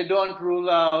 and they don't rule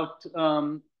out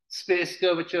space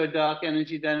curvature, dark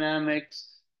energy dynamics.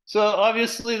 So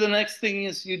obviously the next thing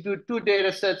is you do 2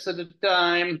 data sets at a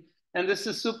time, and this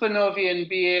is supernovae and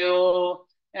BAO.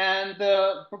 And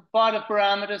the part of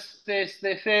parameter space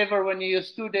they favor when you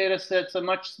use 2 data sets are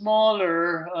much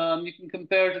smaller. You can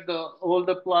compare to the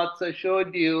older plots I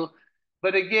showed you.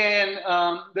 But again,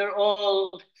 they're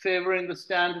all favoring the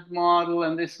standard model,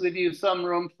 and they leave you some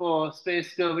room for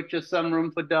space curvature, some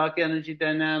room for dark energy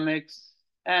dynamics.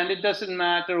 And it doesn't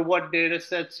matter what data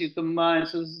sets you combine.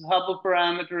 So this is Hubble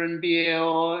parameter and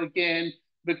BAO, again,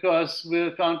 because we're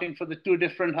accounting for the 2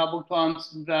 different Hubble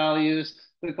constant values.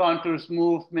 The contours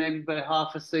move maybe by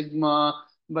half a sigma,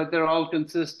 but they're all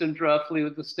consistent roughly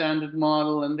with the standard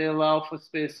model, and they allow for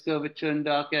space curvature and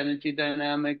dark energy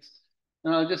dynamics.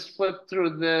 And I'll just flip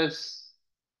through this.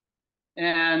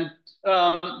 And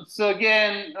so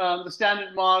again, the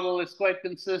standard model is quite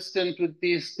consistent with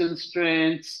these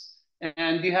constraints.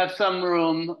 And you have some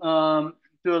room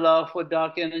to allow for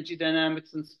dark energy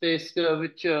dynamics and space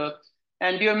curvature.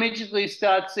 And you immediately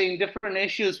start seeing different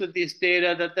issues with these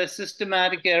data, that there's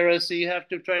systematic errors. So you have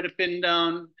to try to pin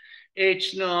down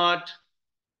H naught.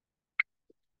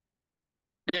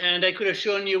 And I could have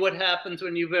shown you what happens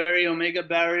when you vary omega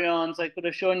baryons. I could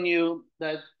have shown you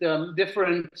that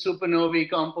different supernovae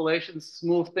compilations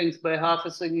move things by half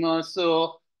a sigma.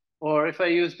 So, or if I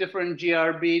use different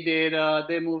GRB data,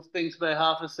 they move things by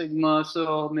half a sigma.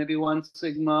 So maybe 1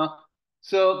 sigma.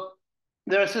 So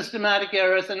there are systematic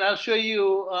errors, and I'll show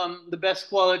you the best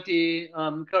quality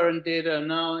current data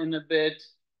now in a bit.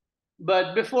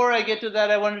 But before I get to that,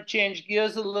 I want to change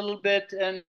gears a little bit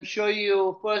and show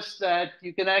you first that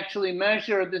you can actually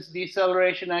measure this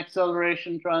deceleration,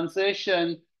 acceleration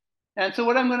transition. And so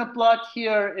what I'm going to plot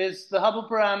here is the Hubble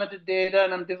parameter data,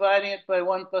 and I'm dividing it by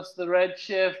 1 plus the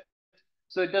redshift.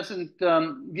 So it doesn't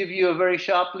give you a very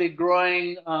sharply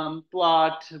growing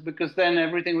plot, because then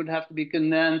everything would have to be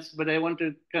condensed. But I want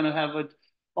to kind of have it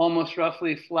almost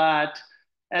roughly flat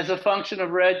as a function of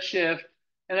redshift.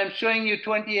 And I'm showing you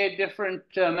 28 different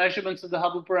measurements of the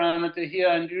Hubble parameter here.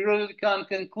 And you really can't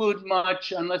conclude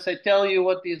much unless I tell you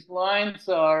what these lines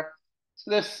are.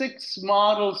 So there's 6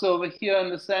 models over here in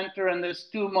the center, and there's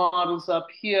 2 models up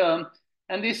here.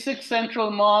 And these 6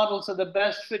 central models are the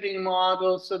best fitting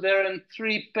models. So they're in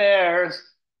 3 pairs.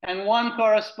 And one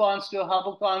corresponds to a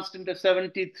Hubble constant of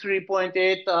 73.8,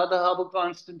 the other Hubble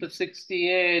constant of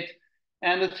 68.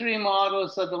 And the 3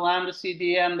 models are the lambda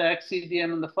CDM, the X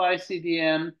CDM, and the phi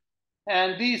CDM.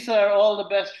 And these are all the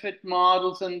best fit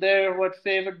models, and they're what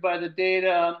favored by the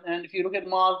data. And if you look at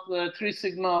models 3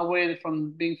 sigma away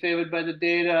from being favored by the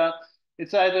data,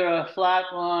 it's either a flat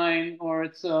line or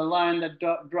it's a line that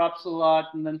drops a lot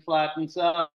and then flattens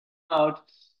out.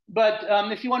 But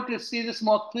if you want to see this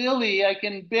more clearly, I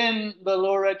can bin the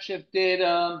low redshift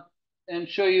data and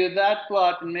show you that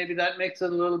plot, and maybe that makes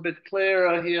it a little bit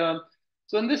clearer here.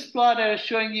 So in this plot, I was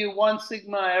showing you 1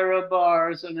 sigma error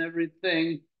bars and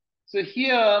everything. So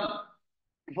here,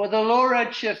 for the low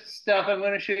redshift stuff, I'm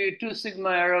going to show you 2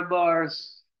 sigma error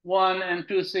bars, 1 and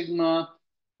 2 sigma.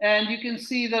 And you can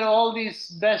see that all these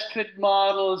best fit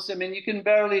models, I mean, you can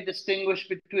barely distinguish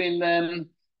between them.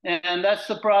 And that's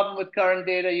the problem with current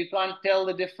data. You can't tell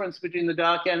the difference between the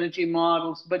dark energy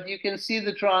models, but you can see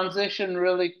the transition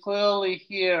really clearly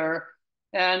here.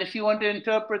 And if you want to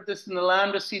interpret this in the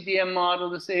lambda CDM model,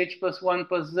 this H plus 1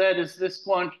 plus Z is this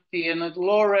quantity. And at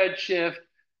low redshift,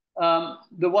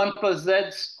 the 1 plus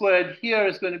Z squared here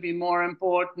is going to be more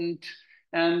important,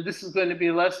 and this is going to be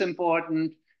less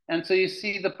important. And so you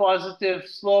see the positive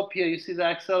slope here. You see the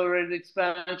accelerated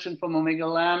expansion from omega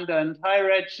lambda, and high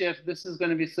redshift, this is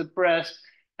going to be suppressed,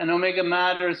 and omega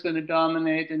matter is going to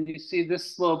dominate. And you see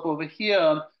this slope over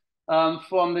here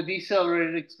from the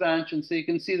decelerated expansion. So you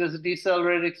can see there's a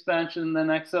decelerated expansion and then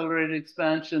accelerated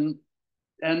expansion,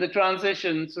 and the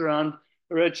transitions around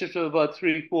a redshift of about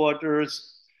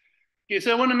 3/4. Okay, so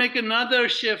I want to make another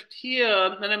shift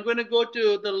here, and I'm going to go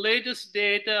to the latest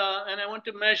data, and I want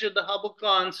to measure the Hubble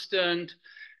constant.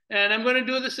 And I'm going to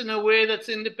do this in a way that's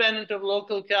independent of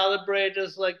local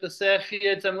calibrators like the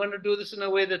Cepheids. I'm going to do this in a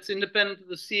way that's independent of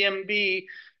the CMB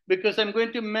because I'm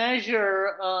going to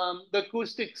measure the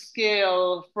acoustic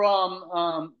scale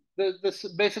from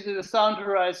basically the sound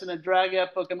horizon at drag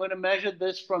epoch. I'm going to measure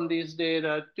this from these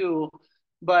data too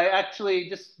by actually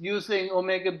just using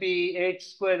omega b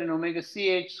h squared and omega c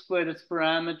h squared as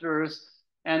parameters,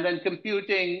 and then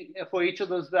computing for each of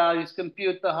those values,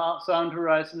 compute the sound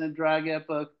horizon at drag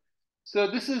epoch. So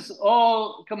this is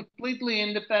all completely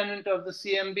independent of the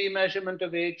CMB measurement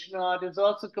of H naught. It's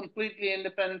also completely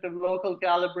independent of local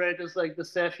calibrators like the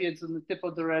Cepheids and the tip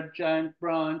of the red giant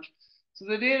branch. So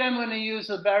the data I'm going to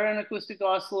use are baryon acoustic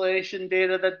oscillation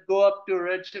data that go up to a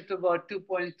redshift of about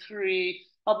 2.3,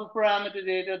 Hubble parameter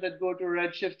data that go to a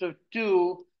redshift of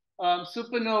 2,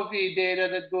 supernovae data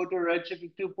that go to a redshift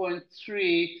of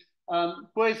 2.3,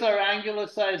 quasar angular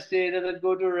size data that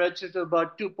go to a redshift of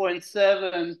about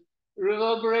 2.7,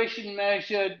 reverberation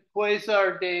measured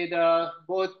quasar data,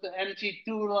 both the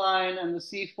MG2 line and the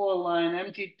C4 line.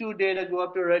 MG2 data go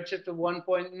up to a redshift of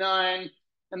 1.9,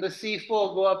 and the C4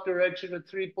 go up to a redshift of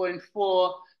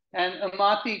 3.4, and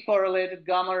Amati correlated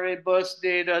gamma ray burst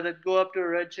data that go up to a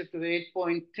redshift of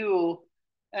 8.2.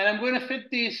 And I'm going to fit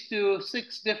these to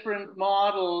 6 different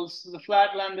models, the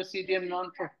flat lambda CDM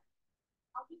non-for.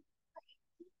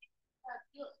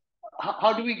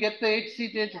 How do we get the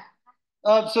HC data?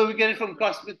 So we get it from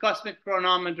cosmic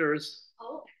chronometers.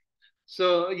 Oh.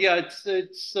 So yeah,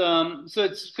 it's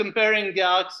comparing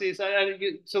galaxies.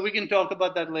 So we can talk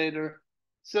about that later.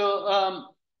 So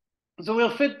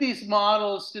we'll fit these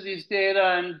models to these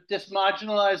data and just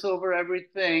marginalize over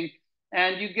everything,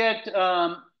 and you get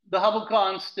the Hubble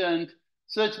constant.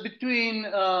 So it's between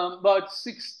about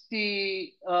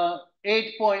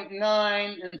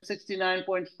 68.9 and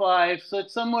 69.5. So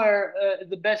it's somewhere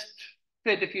the best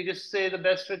fit, if you just say the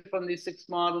best fit from these 6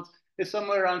 models, is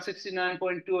somewhere around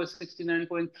 69.2 or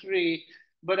 69.3.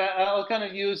 But I'll kind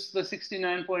of use the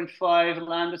 69.5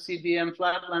 lambda CDM,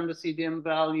 flat lambda CDM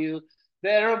value.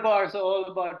 The error bars are all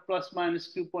about plus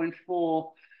minus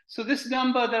 2.4. So this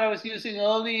number that I was using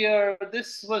earlier,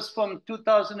 this was from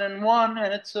 2001,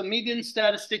 and it's a median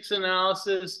statistics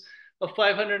analysis of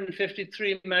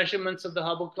 553 measurements of the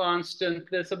Hubble constant.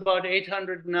 There's about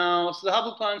 800 now. So the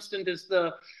Hubble constant is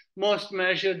the most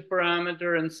measured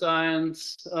parameter in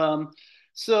science.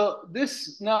 So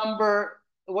this number,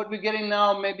 what we're getting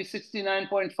now, maybe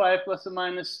 69.5 plus or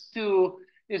minus 2,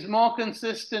 is more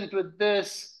consistent with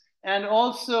this. And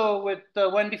also with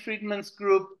Wendy Friedman's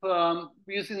group,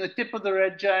 using the tip of the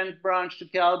red giant branch to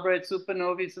calibrate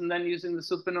supernovae, and then using the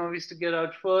supernovae to get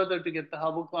out further to get the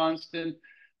Hubble constant.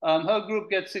 Her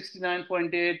group gets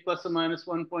 69.8 plus or minus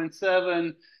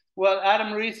 1.7. Well,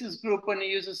 Adam Rees's group, when he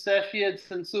uses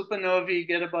Cepheids and supernovae,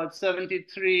 get about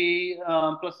 73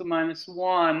 plus or minus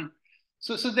 1.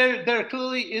 So there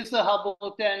clearly is a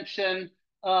Hubble tension.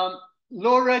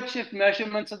 Low redshift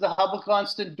measurements of the Hubble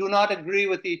constant do not agree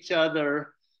with each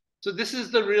other. So this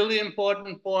is the really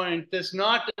important point. There's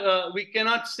not, we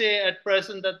cannot say at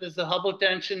present that there's a Hubble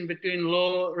tension between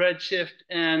low redshift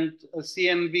and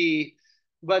CMB,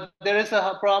 but there is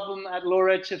a problem at low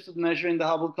redshifts of measuring the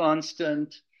Hubble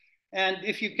constant. And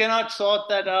if you cannot sort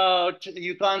that out,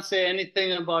 you can't say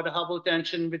anything about a Hubble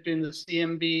tension between the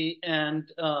CMB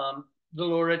and the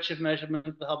low redshift measurement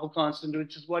of the Hubble constant,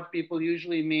 which is what people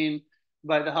usually mean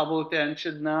by the Hubble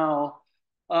tension now.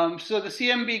 So the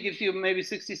CMB gives you maybe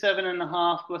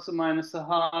 67.5 plus or minus a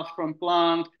half from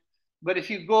Planck. But if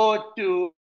you go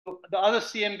to the other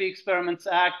CMB experiments,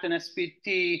 ACT and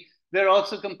SPT, they're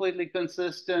also completely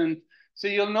consistent. So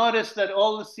you'll notice that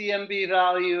all the CMB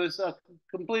values are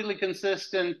completely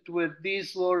consistent with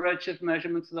these low redshift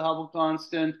measurements of the Hubble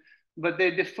constant, but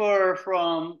they differ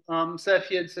from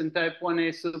Cepheids and type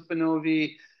 1a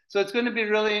supernovae. So it's going to be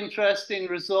really interesting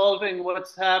resolving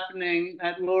what's happening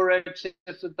at low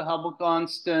redshifts with the Hubble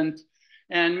constant.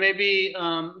 And maybe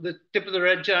the tip of the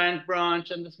red giant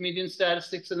branch and this median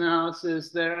statistics analysis,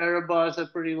 their error bars are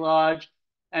pretty large.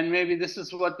 And maybe this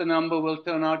is what the number will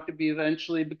turn out to be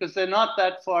eventually, because they're not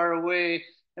that far away.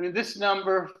 I mean, this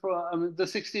number, the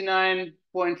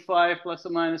 69.5 plus or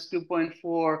minus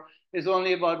 2.4 is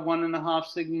only about 1.5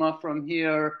 sigma from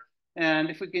here. And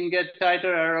if we can get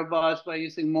tighter error bars by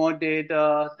using more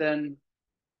data, then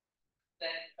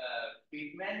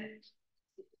treatment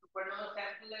supernova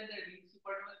sample and the real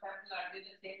supernova sample, are they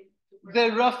the same?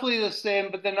 They're roughly the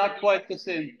same, but they're not quite the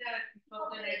same.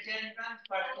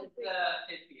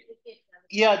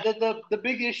 Yeah, the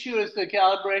big issue is the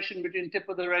calibration between tip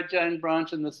of the red giant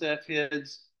branch and the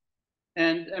Cepheids.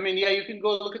 And I mean, yeah, you can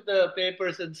go look at the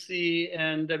papers and see.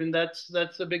 And I mean, that's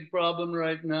a big problem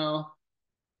right now.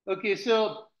 Okay,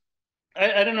 so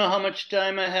I don't know how much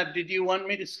time I have. Did you want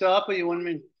me to stop or you want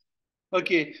me?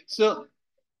 Okay, so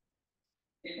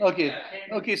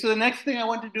okay. So the next thing I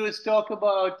want to do is talk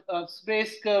about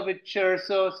space curvature.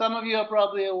 So some of you are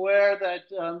probably aware that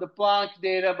the Planck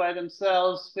data by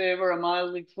themselves favor a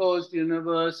mildly closed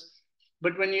universe.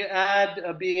 But when you add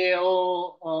a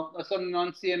BAO or some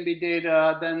non-CMB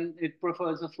data, then it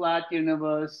prefers a flat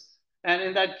universe. And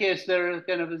in that case, they're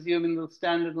kind of assuming the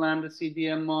standard lambda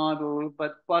CDM model,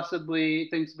 but possibly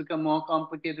things become more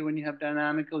complicated when you have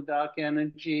dynamical dark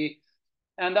energy.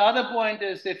 And the other point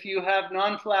is if you have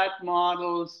non-flat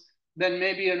models, then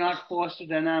maybe you're not forced to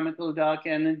dynamical dark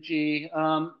energy.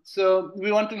 So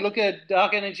we want to look at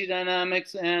dark energy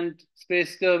dynamics and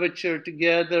space curvature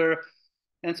together.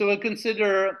 And so we'll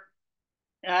consider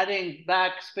adding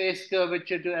back space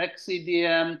curvature to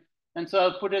XCDM. And so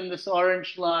I'll put in this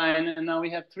orange line, and now we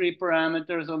have three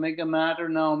parameters: omega matter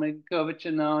now, omega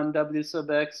curvature now, and W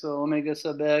sub X, so omega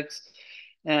sub X.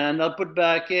 And I'll put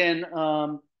back in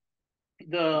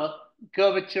the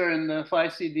curvature in the phi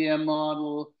CDM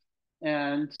model.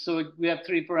 And so we have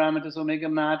three parameters: omega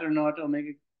matter naught,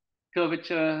 omega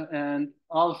curvature, and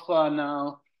alpha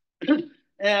now.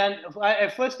 And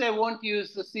at first, I won't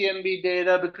use the CMB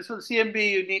data because for the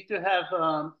CMB, you need to have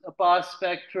a power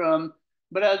spectrum.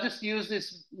 But I'll just use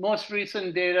this most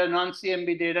recent data,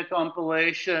 non-CMB data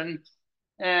compilation.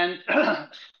 And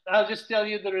I'll just tell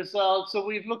you the results. So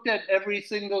we've looked at every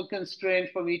single constraint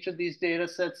from each of these data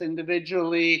sets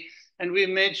individually, and we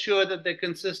made sure that they're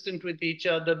consistent with each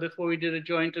other before we did a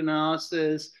joint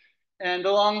analysis. And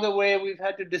along the way, we've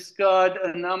had to discard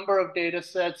a number of data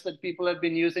sets that people have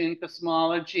been using in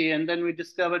cosmology, and then we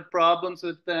discovered problems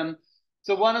with them.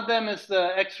 So one of them is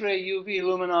the X-ray UV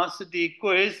luminosity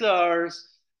quasars,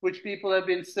 which people have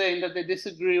been saying that they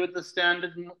disagree with the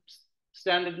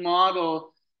standard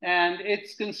model, and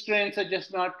its constraints are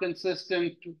just not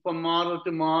consistent from model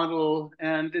to model,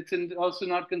 and it's also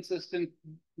not consistent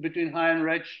between high and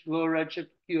low redshift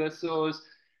QSOs.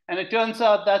 And it turns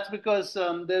out that's because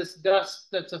there's dust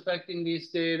that's affecting these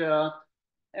data.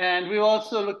 And we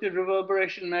also looked at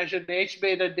reverberation measured H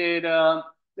beta data,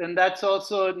 and that's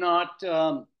also not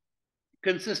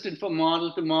consistent from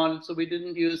model to model, so we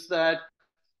didn't use that.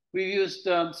 We used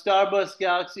starburst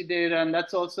galaxy data, and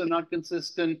that's also not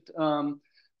consistent from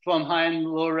high and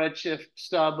low redshift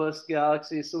starburst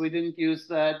galaxies, so we didn't use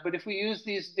that. But if we use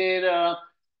these data,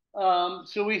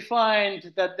 so we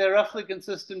find that they're roughly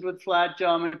consistent with flat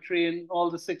geometry in all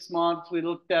the 6 models we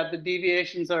looked at. The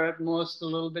deviations are at most a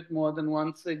little bit more than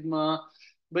 1 sigma.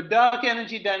 But dark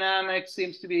energy dynamics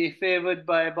seems to be favored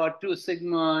by about 2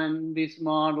 sigma in these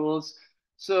models.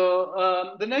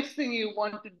 So the next thing you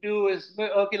want to do is,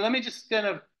 okay, let me just kind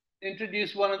of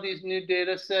introduce one of these new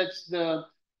data sets, the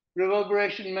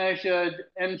reverberation measured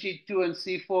MG2 and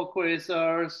C4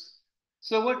 quasars.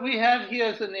 So what we have here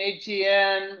is an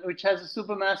AGN, which has a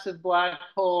supermassive black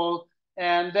hole,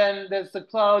 and then there's the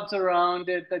clouds around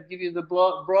it that give you the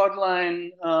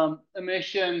broadline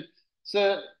emission.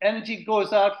 So energy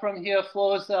goes out from here,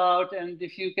 flows out, and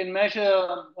if you can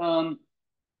measure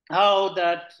how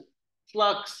that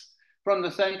flux from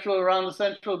the central, around the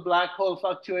central black hole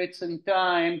fluctuates in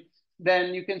time,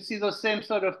 then you can see those same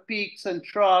sort of peaks and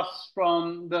troughs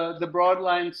from the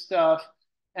broadline stuff.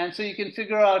 And so you can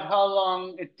figure out how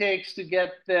long it takes to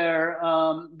get there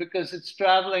because it's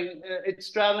traveling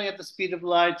at the speed of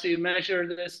light. So you measure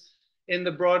this in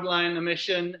the broadline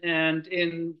emission and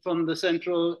from the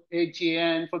central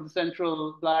AGN for the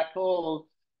central black hole.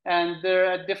 And they're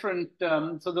at different,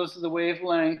 so those are the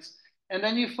wavelengths. And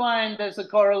then you find there's a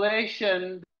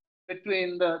correlation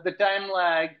between the time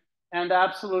lag and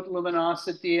absolute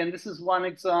luminosity. And this is one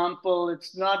example.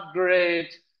 It's not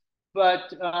great,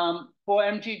 but for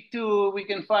MG2, we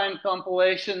can find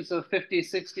compilations of 50,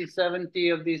 60, 70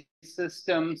 of these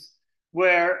systems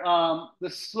where the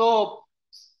slope,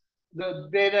 the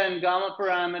beta and gamma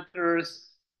parameters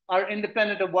are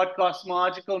independent of what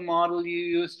cosmological model you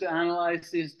use to analyze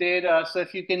these data. So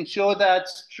if you can show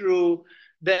that's true,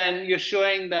 then you're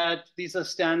showing that these are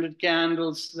standard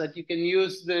candles, that you can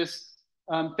use this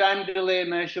time delay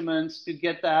measurements to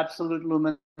get the absolute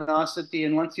luminosity.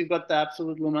 And once you've got the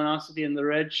absolute luminosity and the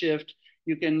redshift,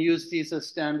 you can use these as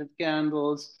standard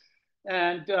candles.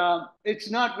 And it's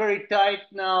not very tight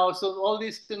now. So all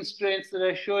these constraints that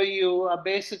I show you are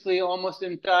basically almost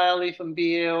entirely from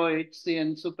BAO, HC,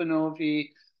 and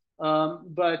supernovae.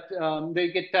 But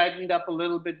they get tightened up a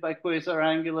little bit by quasar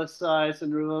angular size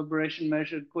and reverberation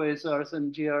measured quasars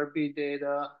and GRB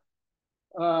data.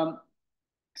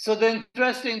 So the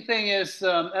interesting thing is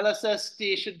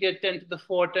LSST should get 10 to the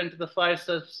 4, 10 to the 5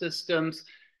 subsystems,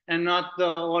 and not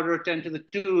the order 10 to the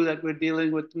 2 that we're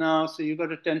dealing with now. So you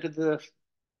got a 10 to the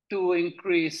 2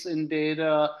 increase in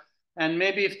data. And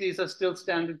maybe if these are still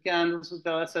standard candles with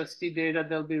LSST data,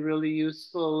 they'll be really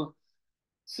useful.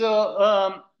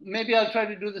 So maybe I'll try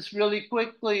to do this really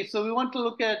quickly. So we want to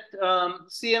look at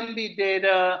CMB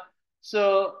data.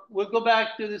 So we'll go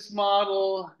back to this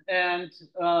model and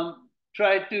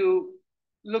try to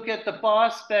look at the power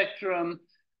spectrum.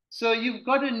 So you've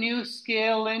got a new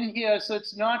scale in here. So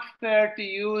it's not fair to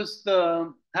use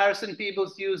the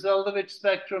Harrison-Peebles-Hughes Eldovich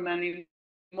spectrum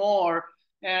anymore.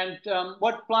 And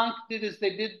what Planck did is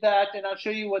they did that, and I'll show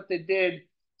you what they did.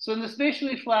 So in the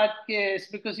spatially flat case,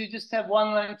 because you just have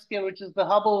one length scale, which is the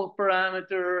Hubble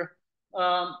parameter,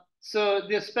 so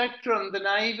the spectrum, the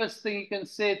naivest thing you can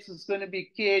say, it's going to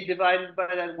be k divided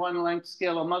by that one length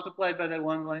scale or multiplied by that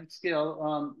one length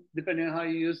scale, depending on how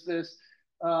you use this,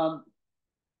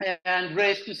 and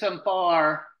raised to some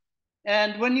power.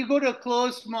 And when you go to a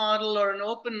closed model or an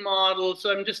open model,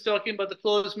 so I'm just talking about the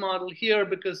closed model here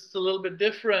because it's a little bit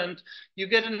different, you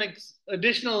get an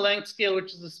additional length scale,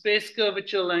 which is the space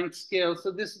curvature length scale. So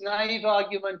this naive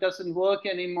argument doesn't work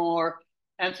anymore.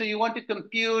 And so you want to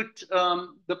compute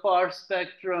the power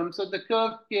spectrum. So the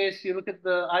curved case, you look at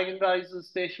the eigenvalues of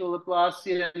spatial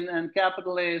Laplacian, and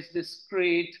capital A is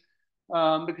discrete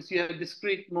because you have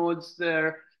discrete modes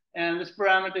there. And this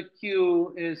parameter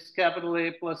Q is capital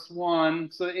A plus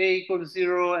 1. So A equals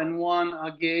 0 and 1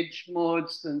 are gauge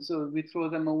modes, and so we throw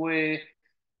them away.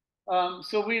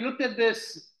 So we looked at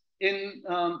this in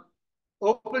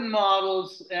open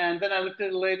models, and then I looked at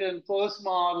it later in closed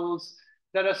models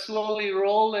that are slowly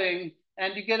rolling,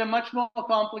 and you get a much more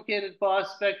complicated power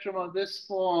spectrum of this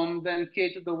form than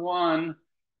k to the 1.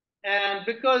 And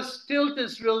because tilt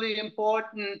is really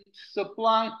important, so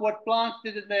what Planck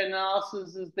did in their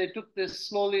analysis is they took this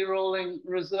slowly rolling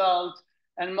result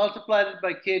and multiplied it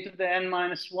by k to the n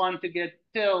minus 1 to get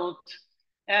tilt.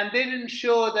 And they didn't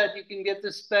show that you can get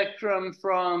the spectrum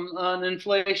from an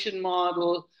inflation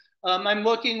model. I'm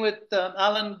working with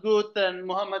Alan Guth and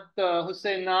Mohammed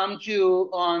Hussein Namju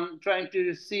on trying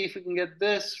to see if we can get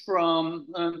this from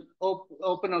an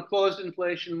open or closed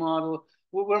inflation model.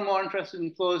 We're more interested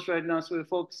in closed right now, so we're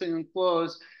focusing on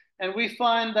closed. And we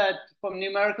find that from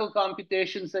numerical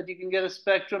computations that you can get a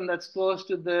spectrum that's close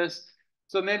to this.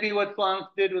 So maybe what Planck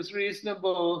did was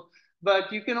reasonable,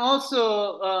 but you can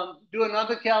also do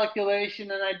another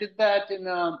calculation, and I did that in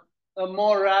a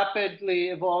more rapidly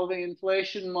evolving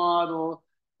inflation model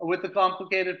with a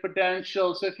complicated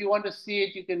potential. So if you want to see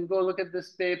it, you can go look at this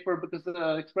paper because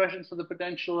the expressions for the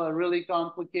potential are really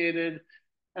complicated.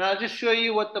 And I'll just show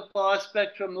you what the power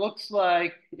spectrum looks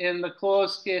like in the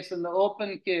closed case and the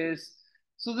open case.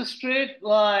 So the straight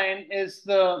line is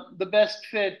the best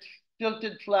fit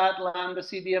tilted flat lambda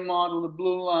CDM model, the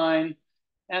blue line.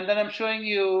 And then I'm showing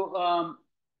you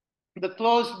the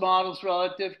closed models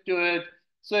relative to it.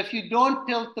 So if you don't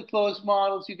tilt the closed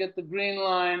models, you get the green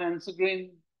line, and it's a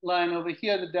green line over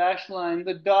here, the dashed line.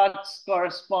 The dots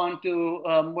correspond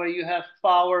to where you have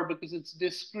power because it's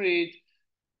discrete.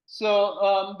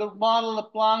 So the model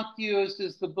that Planck used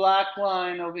is the black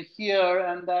line over here,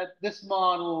 and this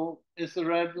model is the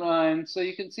red line. So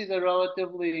you can see they're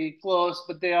relatively close,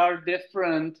 but they are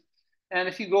different. And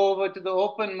if you go over to the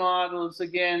open models,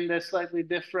 again, they're slightly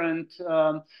different.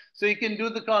 So you can do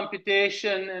the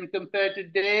computation and compare to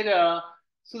data.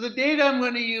 So the data I'm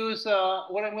going to use,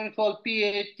 what I'm going to call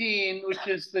P18, which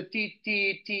is the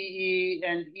TT, TE,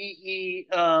 and EE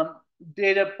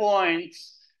data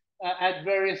points at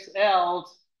various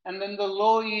L's, and then the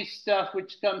low E stuff,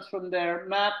 which comes from their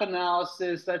map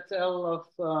analysis, that's L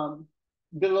of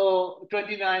below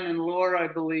 29 and lower, I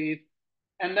believe.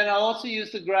 And then I'll also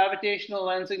use the gravitational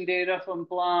lensing data from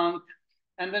Planck.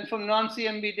 And then from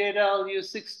non-CMB data, I'll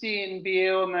use 16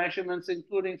 BAO measurements,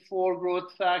 including 4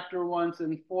 growth factor ones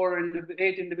and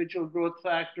 8 individual growth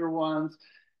factor ones.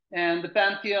 And the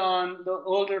Pantheon, the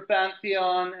older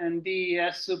Pantheon and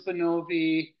DES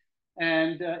supernovae,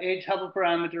 and age Hubble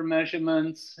parameter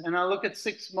measurements. And I'll look at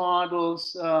 6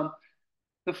 models,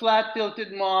 the flat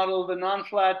tilted model, the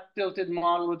non-flat tilted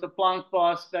model with the Planck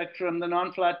power spectrum, the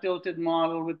non-flat tilted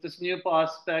model with this new power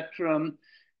spectrum.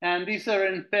 And these are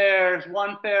in pairs.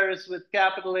 One pair is with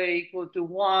capital A equal to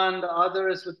 1, the other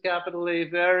is with capital A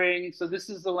varying. So this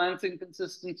is the lensing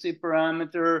consistency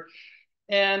parameter.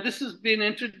 And this has been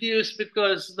introduced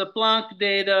because the Planck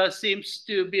data seems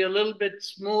to be a little bit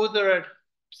smoother at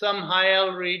some high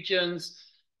L regions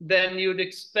than you'd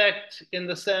expect in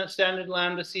the standard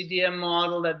lambda CDM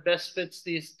model that best fits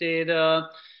these data.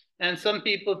 And some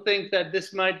people think that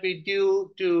this might be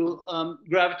due to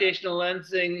gravitational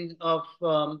lensing of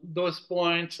those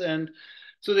points. And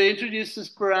so they introduced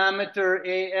this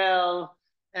parameter AL,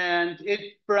 and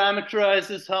it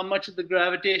parameterizes how much of the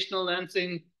gravitational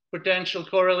lensing potential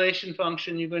correlation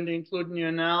function you're going to include in your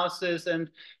analysis. And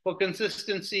for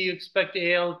consistency, you expect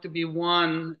AL to be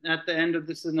 1 at the end of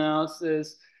this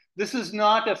analysis. This is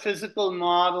not a physical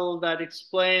model that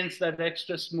explains that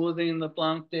extra smoothing in the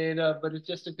Planck data, but it's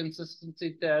just a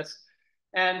consistency test.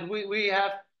 And we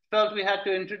have felt we had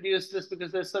to introduce this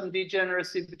because there's some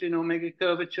degeneracy between omega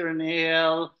curvature and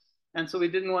AL. And so we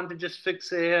didn't want to just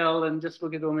fix AL and just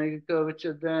look at omega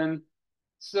curvature then.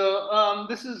 So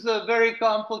this is a very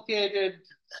complicated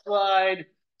slide.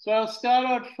 So I'll start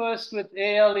out first with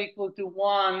AL equal to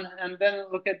 1, and then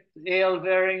look at AL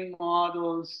varying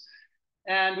models.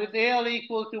 And with AL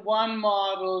equal to 1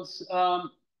 models,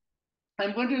 I'm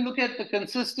going to look at the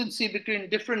consistency between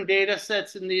different data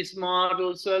sets in these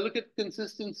models. So I look at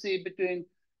consistency between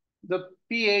the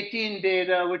P18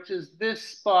 data, which is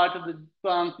this part of the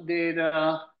Planck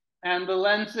data, and the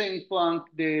lensing Planck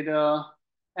data.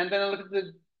 And then I look at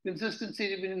the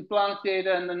consistency between Planck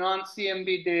data and the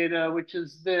non-CMB data, which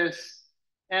is this.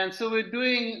 And so we're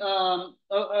doing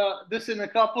this in a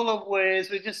couple of ways.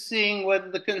 We're just seeing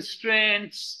whether the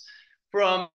constraints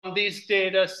from these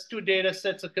two data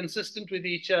sets are consistent with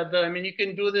each other. I mean, you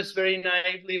can do this very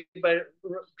naively by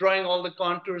drawing all the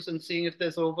contours and seeing if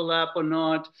there's overlap or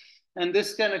not. And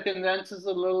this kind of condenses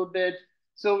a little bit.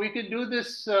 So we could do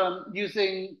this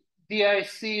using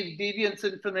DIC, deviance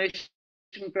information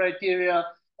criteria.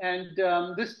 And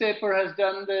this paper has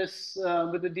done this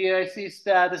with the DIC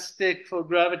statistic for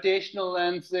gravitational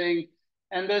lensing.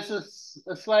 And there's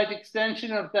a slight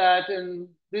extension of that in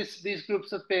these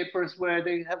groups of papers where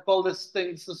they have called this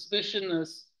thing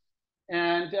suspiciousness.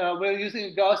 And we're using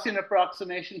a Gaussian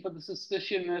approximation for the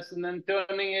suspiciousness and then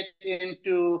turning it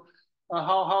into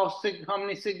how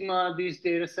many sigma these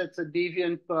data sets are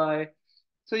deviant by.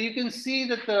 So you can see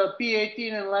that the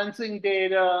P18 and lensing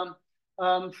data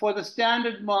for the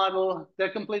standard model, they're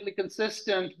completely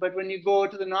consistent. But when you go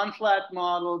to the non-flat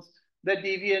models, they're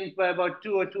deviant by about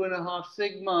 2 or 2.5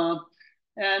 sigma.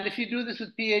 And if you do this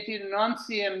with P18 and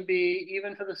non-CMB,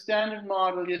 even for the standard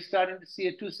model, you're starting to see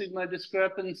a 2 sigma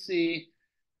discrepancy.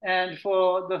 And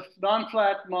for the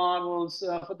non-flat models,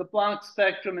 for the Planck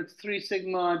spectrum, it's 3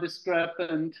 sigma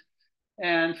discrepant.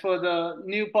 And for the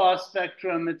new power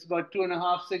spectrum, it's about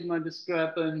 2.5 sigma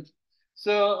discrepant.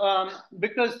 So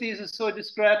because these are so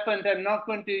discrepant, I'm not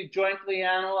going to jointly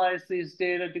analyze these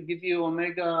data to give you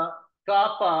omega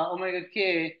kappa, omega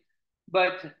k,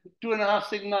 but 2.5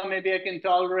 sigma, maybe I can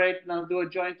tolerate, and I'll do a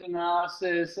joint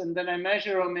analysis, and then I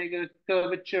measure omega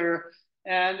curvature,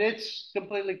 and it's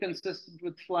completely consistent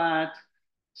with flat.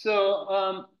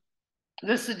 So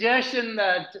the suggestion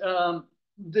that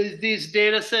these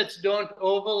data sets don't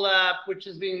overlap, which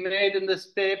is being made in this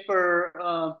paper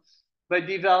by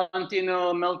Di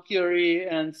Valentino, Melchiori,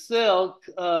 and Silk,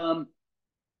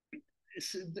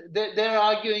 they're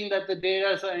arguing that the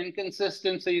data are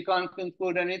inconsistent, so you can't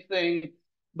conclude anything.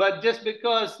 But just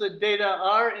because the data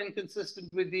are inconsistent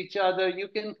with each other, you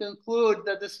can conclude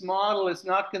that this model is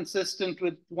not consistent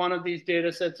with one of these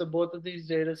data sets or both of these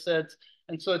data sets.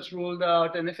 And so it's ruled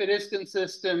out. And if it is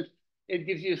consistent, it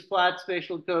gives you flat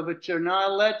spatial curvature. Now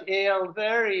I'll let AL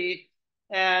vary,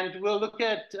 and we'll look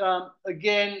at,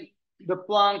 again, the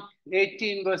Planck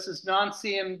 18 versus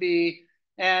non-CMB.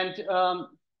 And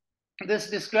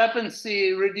this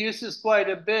discrepancy reduces quite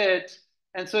a bit.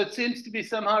 And so it seems to be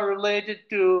somehow related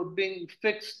to being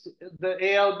fixed,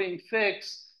 the AL being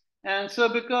fixed. And so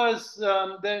because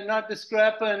they're not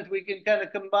discrepant, we can kind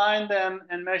of combine them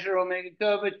and measure omega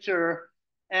curvature.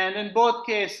 And in both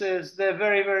cases, they're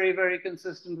very, very, very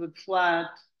consistent with flat.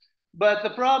 But the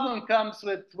problem comes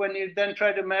with when you then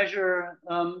try to measure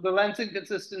the lensing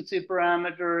consistency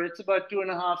parameter, it's about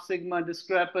 2.5 sigma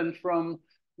discrepant from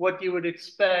what you would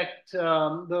expect,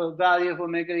 the value of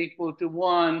omega equal to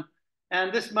 1.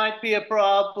 And this might be a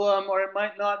problem, or it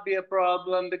might not be a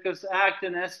problem, because ACT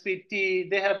and SPT,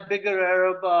 they have bigger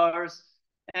error bars.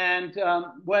 And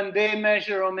when they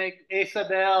measure omega A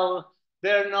sub L,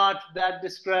 they're not that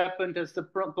discrepant as the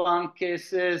Planck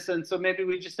case is. And so maybe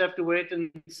we just have to wait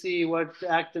and see what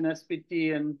ACT and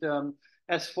SPT and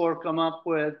S4 come up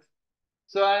with.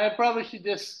 So I probably should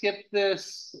just skip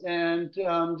this and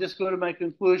just go to my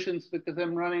conclusions because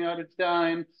I'm running out of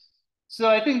time. So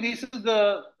I think these are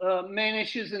the main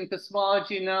issues in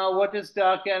cosmology now. What is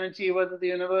dark energy, whether the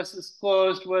universe is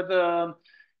closed, whether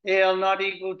AL not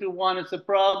equal to 1 is a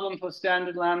problem for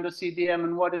standard lambda CDM,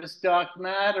 and what is dark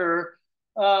matter.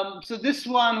 So this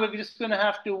one, we're just going to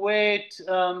have to wait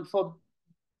for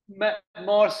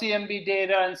more CMB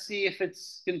data and see if it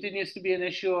continues to be an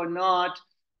issue or not.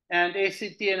 And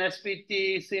ACT and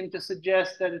SPT seem to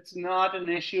suggest that it's not an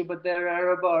issue, but their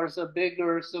error bars are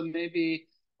bigger. So maybe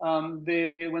when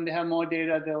they have more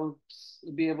data, they'll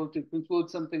be able to conclude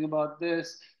something about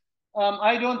this.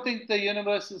 I don't think the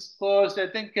universe is closed. I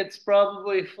think it's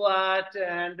probably flat,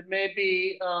 and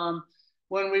maybe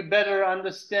when we better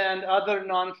understand other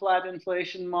non-flat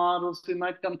inflation models, we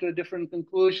might come to a different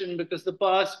conclusion, because the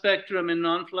power spectrum in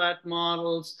non-flat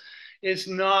models is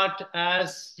not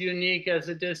as unique as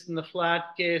it is in the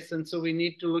flat case. And so we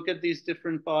need to look at these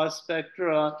different power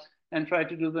spectra and try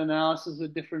to do the analysis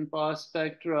with different power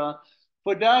spectra.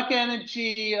 For dark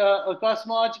energy, a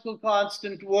cosmological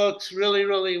constant works really,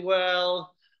 really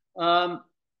well. And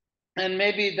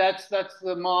maybe that's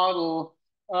the model.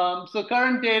 So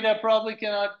current data probably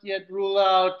cannot yet rule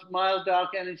out mild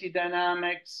dark energy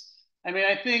dynamics. I mean,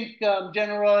 I think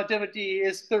general relativity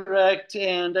is correct,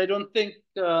 and I don't think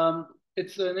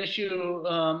it's an issue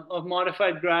of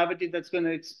modified gravity that's going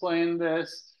to explain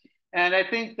this. And I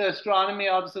think the astronomy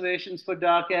observations for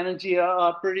dark energy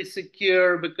are pretty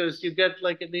secure, because you get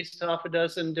like at least half a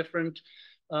dozen different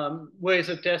ways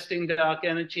of testing dark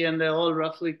energy, and they're all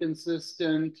roughly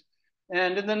consistent.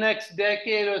 And in the next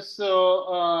decade or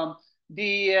so,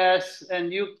 DES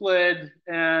and Euclid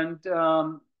and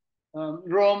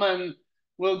Roman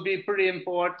will be pretty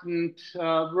important.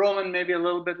 Roman maybe a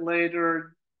little bit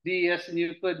later, DES and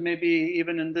Euclid maybe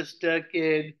even in this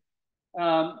decade.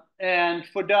 And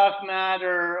for dark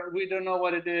matter, we don't know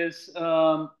what it is.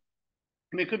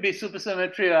 It could be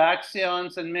supersymmetry or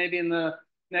axions, and maybe in the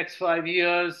next 5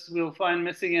 years, we'll find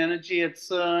missing energy at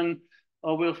CERN,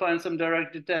 or we'll find some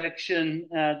direct detection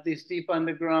at these deep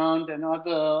underground and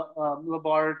other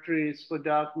laboratories for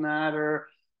dark matter.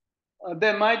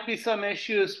 There might be some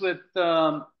issues with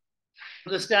the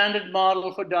standard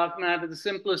model for dark matter, the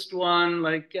simplest one,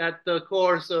 like at the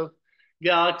cores of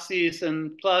galaxies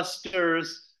and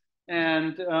clusters.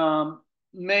 And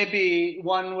maybe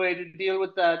one way to deal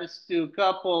with that is to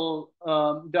couple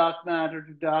dark matter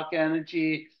to dark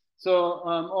energy. So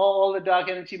all the dark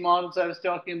energy models I was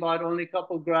talking about only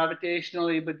couple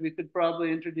gravitationally, but we could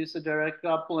probably introduce a direct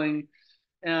coupling.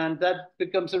 And that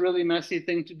becomes a really messy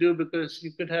thing to do, because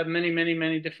you could have many, many,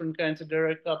 many different kinds of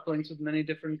direct couplings with many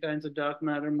different kinds of dark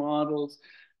matter models.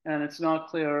 And it's not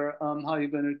clear how you're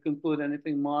going to conclude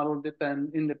anything model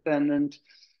independent.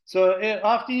 So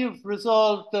after you've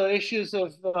resolved the issues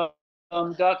of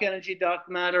dark energy, dark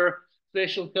matter,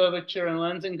 spatial curvature, and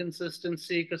lensing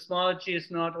consistency, cosmology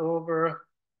is not over.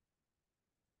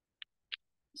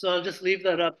 So I'll just leave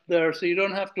that up there, so you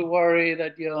don't have to worry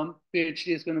that your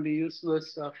PhD is going to be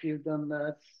useless after you've done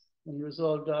that and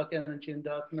resolved dark energy and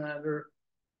dark matter.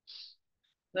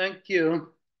 Thank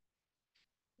you.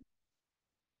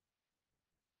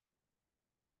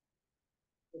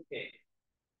 Okay.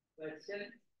 Question?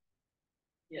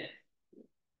 Yes.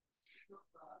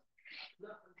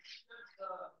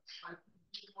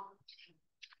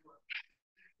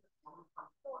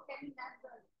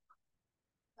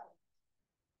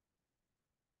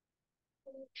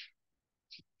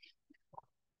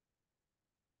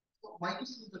 So my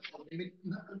question is the following. I mean,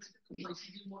 you have considered the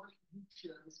YCD model, which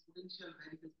this potential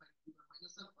variables by Q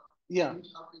minus alpha. Yeah.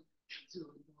 Which are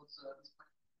zero because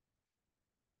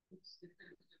it's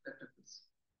different vectors.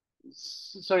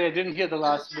 Sorry, I didn't hear the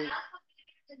last bit.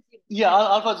 Yeah,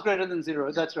 alpha is greater than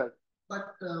 0. That's right.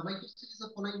 But my question is the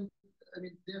following. I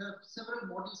mean, there are several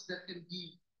models that can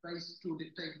give rise to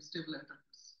dictate stable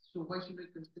attractors. So why should I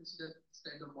consider this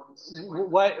kind of models?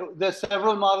 Why there's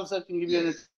several models that can give you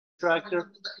an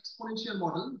attractor. The exponential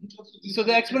model, which also So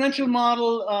the exponential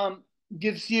model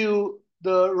gives you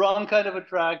the wrong kind of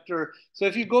attractor. So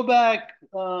if you go back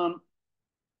to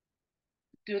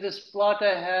this plot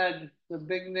I had, the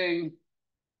beginning.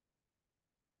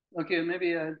 Okay,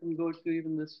 maybe I can go to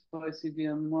even this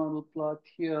YCDM model plot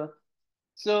here.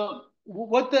 So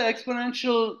what the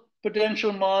exponential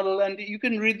potential model, and you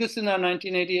can read this in our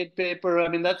 1988 paper. I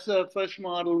mean, that's the first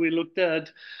model we looked at.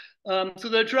 So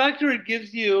the attractor it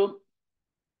gives you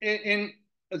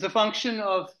as a function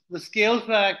of the scale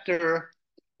factor,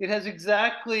 it has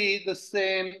exactly the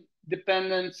same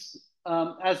dependence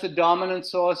as the dominant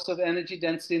source of energy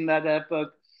density in that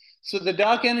epoch. So the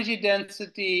dark energy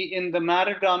density in the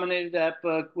matter-dominated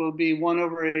epoch will be 1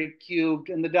 over A cubed,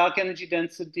 and the dark energy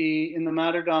density in the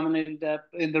matter-dominated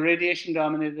in the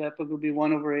radiation-dominated epoch will be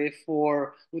 1 over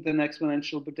A4 with an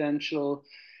exponential potential.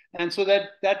 And so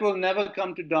that will never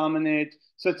come to dominate.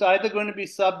 So it's either going to be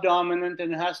subdominant,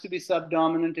 and it has to be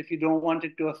subdominant if you don't want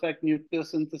it to affect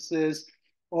nucleosynthesis,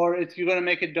 or if you're going to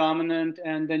make it dominant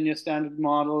and then your standard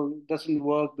model doesn't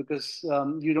work because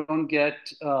you don't get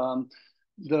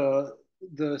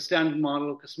the standard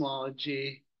model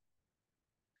cosmology.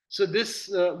 So this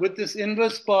with this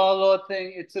inverse power law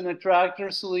thing, it's an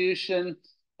attractor solution,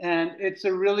 and it's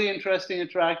a really interesting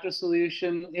attractor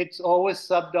solution. It's always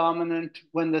subdominant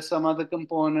when there's some other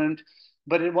component,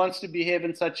 but it wants to behave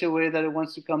in such a way that it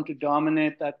wants to come to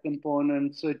dominate that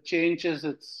component. So it changes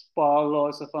its power law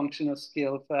as a function of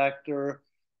scale factor.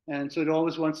 And so it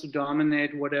always wants to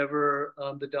dominate whatever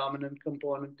the dominant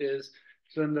component is.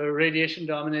 So in the radiation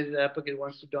dominated epoch, it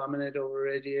wants to dominate over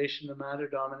radiation. The matter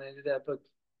dominated epoch,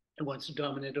 it wants to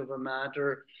dominate over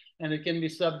matter. And it can be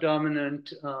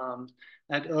subdominant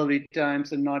at early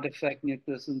times and not affect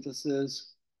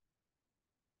nucleosynthesis.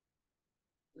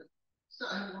 So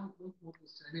I have one more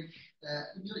question. I mean,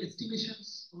 in your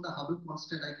estimations on the Hubble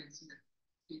constant, I can see that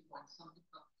 8 point something,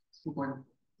 2.4.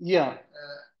 Yeah.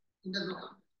 In the local,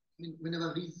 I mean,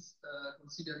 whenever we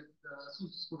consider the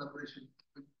SUS collaboration,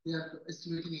 they are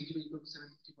estimating AG equal to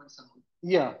 750 point something.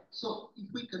 Yeah. So if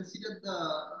we consider the,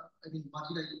 I mean,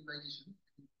 marginalization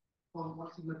from 1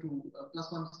 sigma to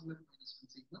plus 1 sigma to minus 1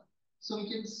 sigma, so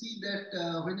we can see that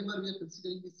whenever we are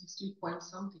considering the 60 point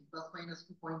something plus minus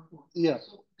 2.4, yeah.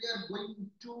 So they are going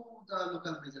to the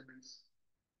local measurements.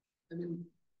 I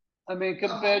mean,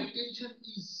 compared tension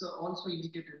is also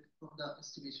indicated from the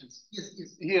estimations. Yes,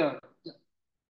 yes. Here. Yeah.